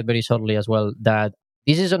highlight very shortly as well that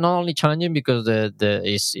this is not only challenging because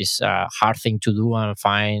it's a hard thing to do and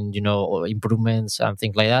find improvements and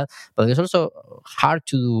things like that, but it's also hard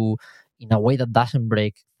to do in a way that doesn't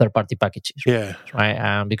break third-party packages. Yeah.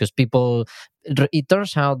 Right. Because it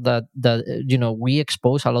turns out that we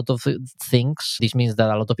expose a lot of things. This means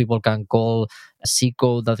that a lot of people can call a C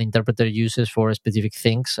code that the interpreter uses for specific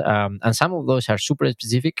things, and some of those are super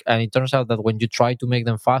specific. And it turns out that when you try to make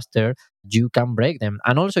them faster, you can break them.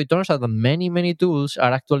 And also, it turns out that many tools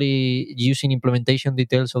are actually using implementation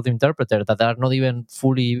details of the interpreter that are not even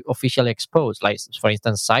fully officially exposed, like for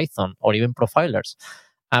instance Cython or even profilers.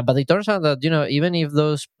 But it turns out that even if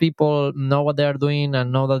those people know what they are doing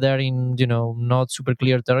and know that they are in not super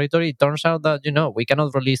clear territory, it turns out that we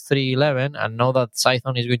cannot release 3.11 and know that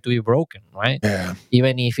Cython is going to be broken, right? Yeah.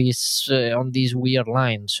 Even if it's on this weird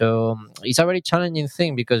line. So it's a very challenging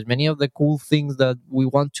thing, because many of the cool things that we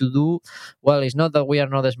want to do, well, it's not that we are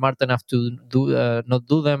not smart enough to not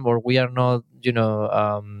do them, or we are not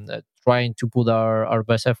trying to put our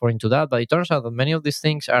best effort into that. But it turns out that many of these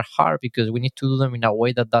things are hard because we need to do them in a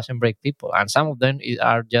way that doesn't break people, and some of them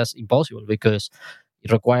are just impossible because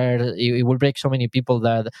it will break so many people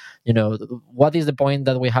that what is the point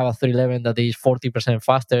that we have a 311 that is 40%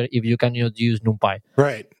 faster if you cannot use NumPy?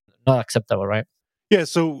 Right. Not acceptable, right? Yeah,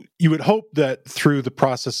 so you would hope that through the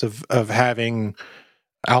process of having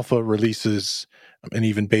alpha releases and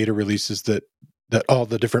even beta releases, that all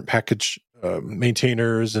the different package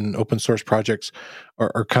maintainers and open source projects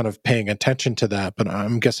are kind of paying attention to that. But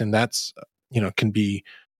I'm guessing that's can be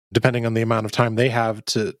depending on the amount of time they have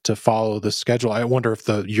to follow the schedule. I wonder if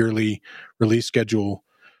the yearly release schedule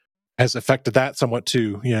has affected that somewhat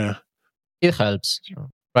too. Yeah, it helps.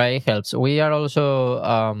 Right, it helps. We are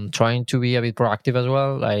also trying to be a bit proactive as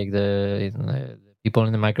well. Like the people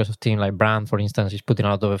in the Microsoft team, like Brand, for instance, is putting a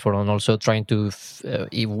lot of effort on also trying to,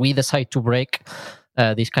 if we decide to break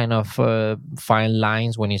these kind of fine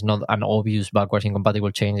lines when it's not an obvious backwards incompatible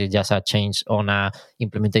change, it's just a change on a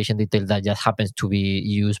implementation detail that just happens to be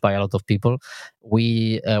used by a lot of people.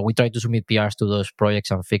 We try to submit PRs to those projects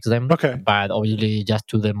and fix them. Okay. But obviously just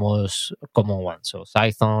to the most common ones. So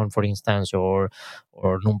Cython, for instance, or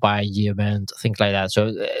NumPy, G-Event, things like that.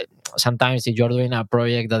 So sometimes if you're doing a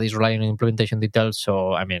project that is relying on implementation details,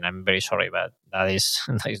 so I mean, I'm very sorry, but that is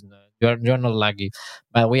you're not lucky.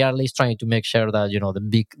 But we are at least trying to make sure that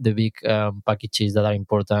the big packages that are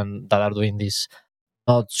important, that are doing this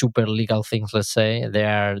not super legal things, let's say, they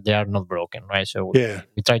are not broken, right? So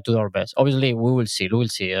we try to do our best. Obviously, we will see.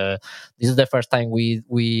 This is the first time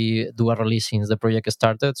we do a release since the project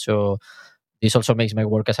started, so this also makes my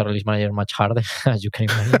work as a release manager much harder, as you can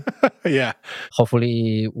imagine. Yeah.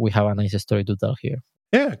 Hopefully, we have a nice story to tell here.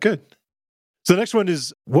 Yeah, good. So the next one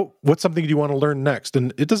is, what's something you want to learn next?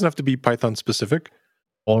 And it doesn't have to be Python specific.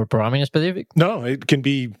 Or programming specific? No, it can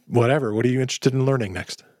be whatever. What are you interested in learning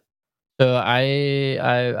next? So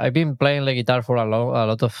I've been playing the guitar for a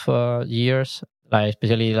lot of years, like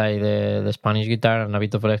especially like the Spanish guitar and a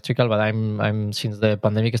bit of electrical. But I'm since the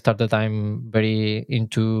pandemic started, I'm very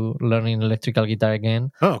into learning electrical guitar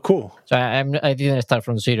again. Oh, cool! So I didn't start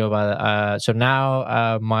from zero, but so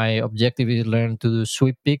now my objective is learn to do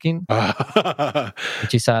sweep picking,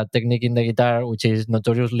 which is a technique in the guitar which is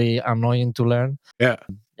notoriously annoying to learn. Yeah.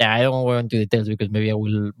 yeah, I don't go into details because maybe I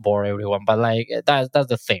will bore everyone. But like that's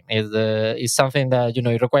the thing. It's something that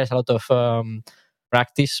it requires a lot of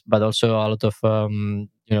practice, but also a lot of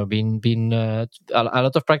being a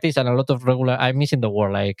lot of practice and a lot of regular. I'm missing the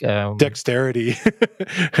word like dexterity.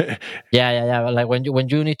 yeah. Like when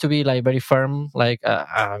you need to be like very firm. Like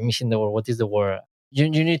I'm missing the word. What is the word? You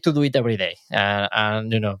need to do it every day,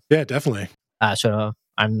 and Yeah, definitely. So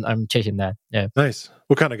I'm chasing that. Yeah. Nice.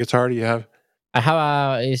 What kind of guitar do you have? I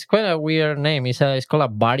have it's quite a weird name. It's called a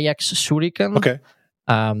Variax Shuriken. Okay.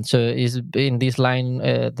 So it's in this line,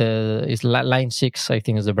 line 6, I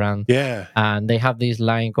think is the brand. Yeah. And they have this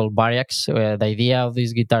line called Variax. The idea of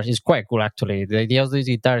these guitars is quite cool, actually. The idea of these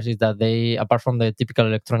guitars is that they, apart from the typical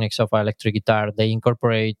electronics of an electric guitar, they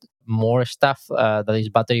incorporate more stuff that is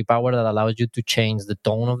battery power that allows you to change the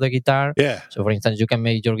tone of the guitar. Yeah. So, for instance, you can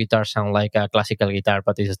make your guitar sound like a classical guitar,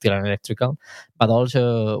 but it's still an electrical. But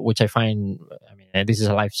also, which I find, this is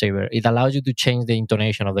a lifesaver. It allows you to change the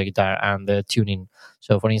intonation of the guitar and the tuning.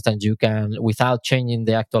 So, for instance, you can, without changing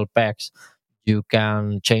the actual pegs, you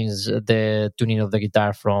can change the tuning of the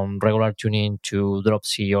guitar from regular tuning to drop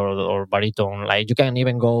C or baritone. Like you can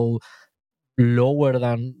even go lower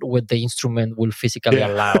than what the instrument will physically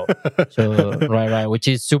allow. So right, which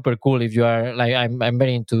is super cool if you are like I'm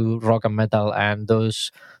very into rock and metal, and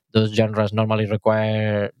those genres normally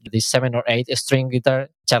require this 7 or 8 string guitar,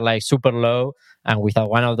 which are like super low, and without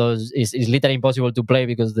one of those is literally impossible to play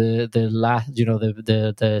because the last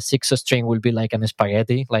the 6 string will be like an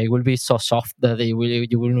spaghetti, like it will be so soft that you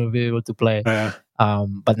will not be able to play. Yeah.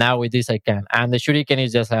 But now with this I can, and the Shuriken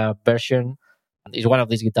is just a version. It's one of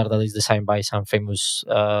these guitars that is designed by some famous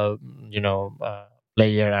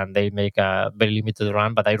player, and they make a very limited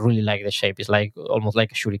run, but I really like the shape. It's like almost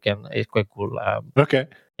like a Shuriken. It's quite cool. Okay.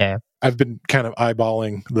 Yeah. I've been kind of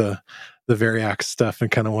eyeballing the Variax stuff and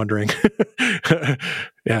kind of wondering.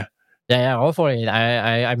 Yeah. Yeah, go for it.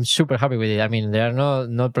 I'm super happy with it. I mean, they are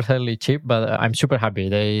not particularly cheap, but I'm super happy.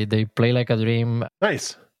 They play like a dream.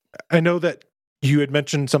 Nice. I know that you had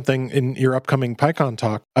mentioned something in your upcoming PyCon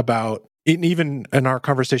talk about, even in our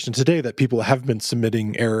conversation today, that people have been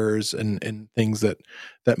submitting errors and things that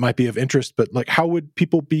might be of interest. But like, how would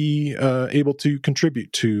people be able to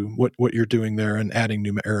contribute to what you're doing there and adding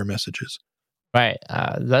new error messages? Right.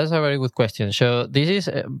 That's a very good question. So this is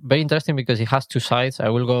very interesting because it has two sides. I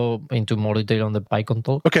will go into more detail on the PyCon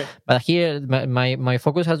talk. Okay. But here, my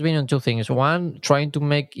focus has been on two things. One, trying to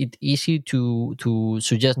make it easy to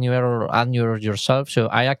suggest new error or add new error yourself. So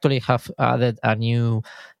I actually have added a new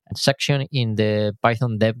section in the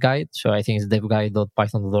Python dev guide. So I think it's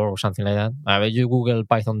devguide.python.org or something like that. If you Google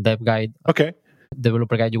Python dev guide. Okay.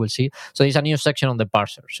 Developer guide, you will see. So there's a new section on the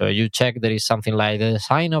parser. So you check, there is something like the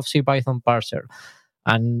design of CPython parser.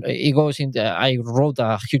 And it goes into, I wrote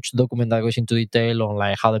a huge document that goes into detail on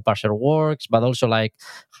like how the parser works, but also like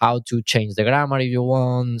how to change the grammar if you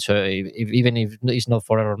want. So even if it's not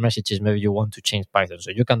for error messages, maybe you want to change Python. So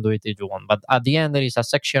you can do it if you want. But at the end, there is a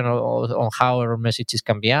section on how error messages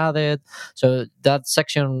can be added. So that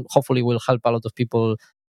section hopefully will help a lot of people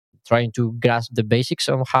trying to grasp the basics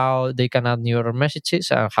of how they can add new error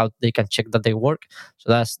messages and how they can check that they work.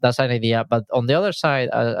 So that's an idea. But on the other side,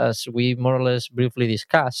 as we more or less briefly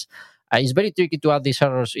discussed, it's very tricky to add these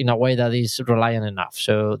errors in a way that is reliant enough.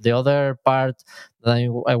 So the other part that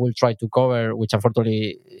I will try to cover, which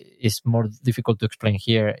unfortunately is more difficult to explain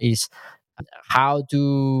here, is how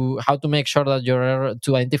to make sure that your error,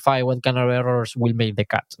 to identify what kind of errors will make the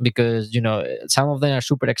cut, because some of them are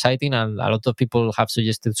super exciting and a lot of people have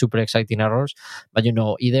suggested super exciting errors, but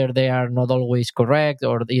either they are not always correct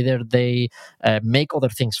or either they make other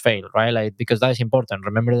things fail, right? Like, because that is important.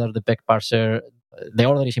 Remember that the peg parser, the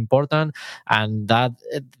order is important, and that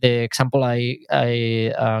the example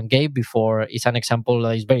I gave before is an example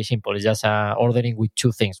that is very simple. It's just ordering with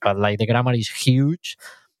two things, but like the grammar is huge.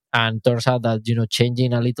 And turns out that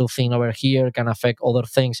changing a little thing over here can affect other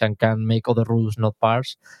things and can make other rules not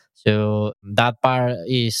parse. So that part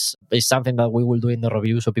is something that we will do in the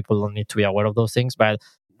review, so people don't need to be aware of those things. But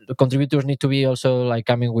the contributors need to be also like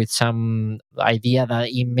coming with some idea that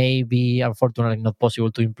it may be unfortunately not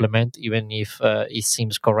possible to implement, even if it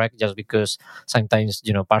seems correct, just because sometimes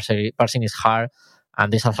parsing is hard.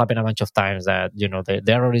 And this has happened a bunch of times that the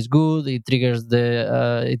error is good, it triggers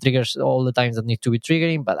all the times that need to be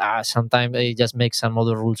triggering, but sometimes it just makes some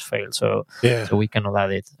other rules fail. So we cannot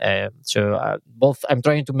add it. Both, I'm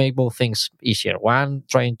trying to make both things easier. One,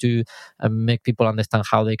 trying to make people understand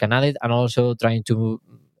how they can add it, and also trying to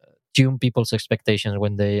tune people's expectations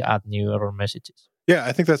when they add new error messages. Yeah,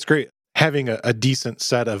 I think that's great. having a decent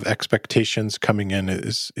set of expectations coming in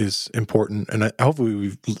is important. And hopefully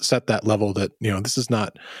we've set that level that, this is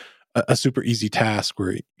not a super easy task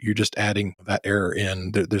where you're just adding that error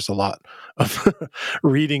in. There's a lot of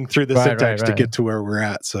reading through the syntax to get to where we're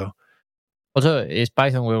at. So also, it's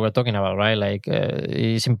Python we were talking about, right? Like,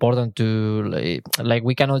 it's important to, like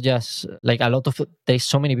we cannot just, there's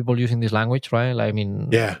so many people using this language, right? Like, I mean,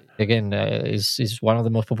 yeah. Again, it's one of the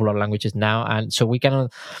most popular languages now. And so we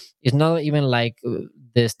cannot, it's not even like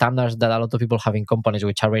the standards that a lot of people have in companies,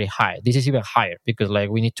 which are very high. This is even higher because, like,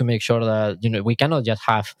 we need to make sure that, we cannot just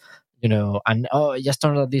have, just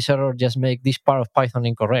turn out this error, just make this part of Python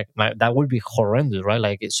incorrect. Like, that would be horrendous, right?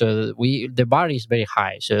 Like, so the bar is very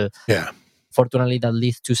high. So, yeah. Fortunately, that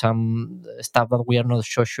leads to some stuff that we are not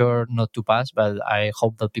so sure not to pass. But I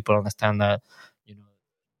hope that people understand that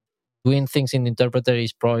doing things in the interpreter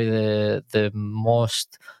is probably the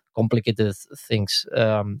most complicated things,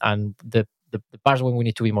 and the parts when we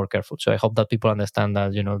need to be more careful. So I hope that people understand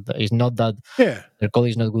that it's not that their code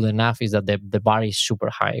is not good enough; is that the bar is super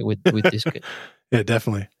high with this kit. Yeah,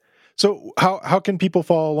 definitely. So how can people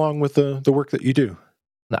follow along with the work that you do?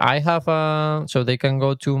 I have so they can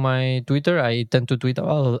go to my Twitter. I tend to tweet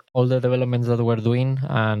all the developments that we're doing,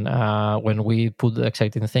 and when we put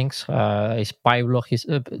exciting things, it's Pablo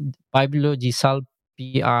Gisal, Piblogsal.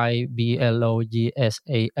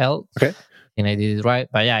 Okay, and I did it right.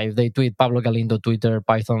 But yeah, if they tweet Pablo Galindo Twitter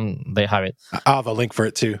Python, they have it. I'll have a link for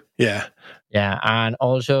it too. Yeah, and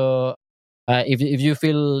also. If you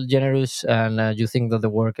feel generous and you think that the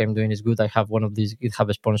work I'm doing is good, I have one of these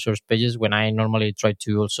GitHub sponsors pages when I normally try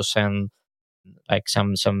to also send like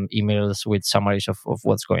some emails with summaries of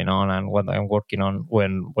what's going on and what I'm working on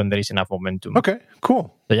when there is enough momentum. Okay,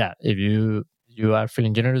 cool. So yeah, if you are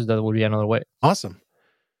feeling generous, that will be another way. Awesome.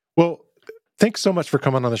 Well, thanks so much for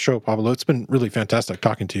coming on the show, Pablo. It's been really fantastic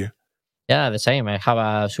talking to you. Yeah, the same. I have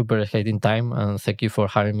a super exciting time, and thank you for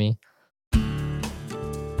having me.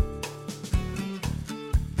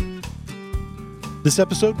 This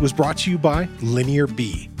episode was brought to you by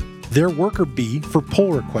LinearB. Their Worker B for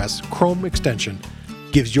pull requests Chrome extension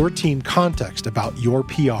gives your team context about your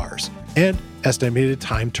PRs and estimated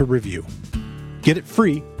time to review. Get it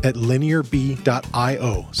free at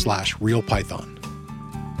linearb.io/realpython.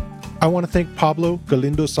 I want to thank Pablo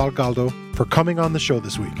Galindo Salgado for coming on the show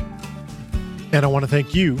this week. And I want to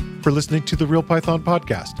thank you for listening to the Real Python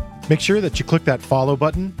podcast. Make sure that you click that follow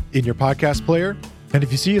button in your podcast player. And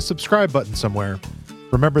if you see a subscribe button somewhere,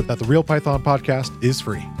 remember that the Real Python podcast is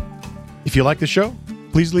free. If you like the show,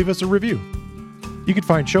 please leave us a review. You can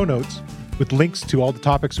find show notes with links to all the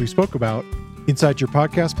topics we spoke about inside your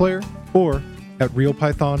podcast player or at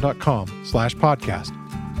realpython.com/podcast.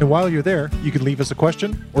 And while you're there, you can leave us a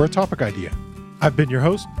question or a topic idea. I've been your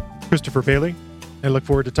host, Christopher Bailey, and look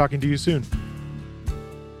forward to talking to you soon.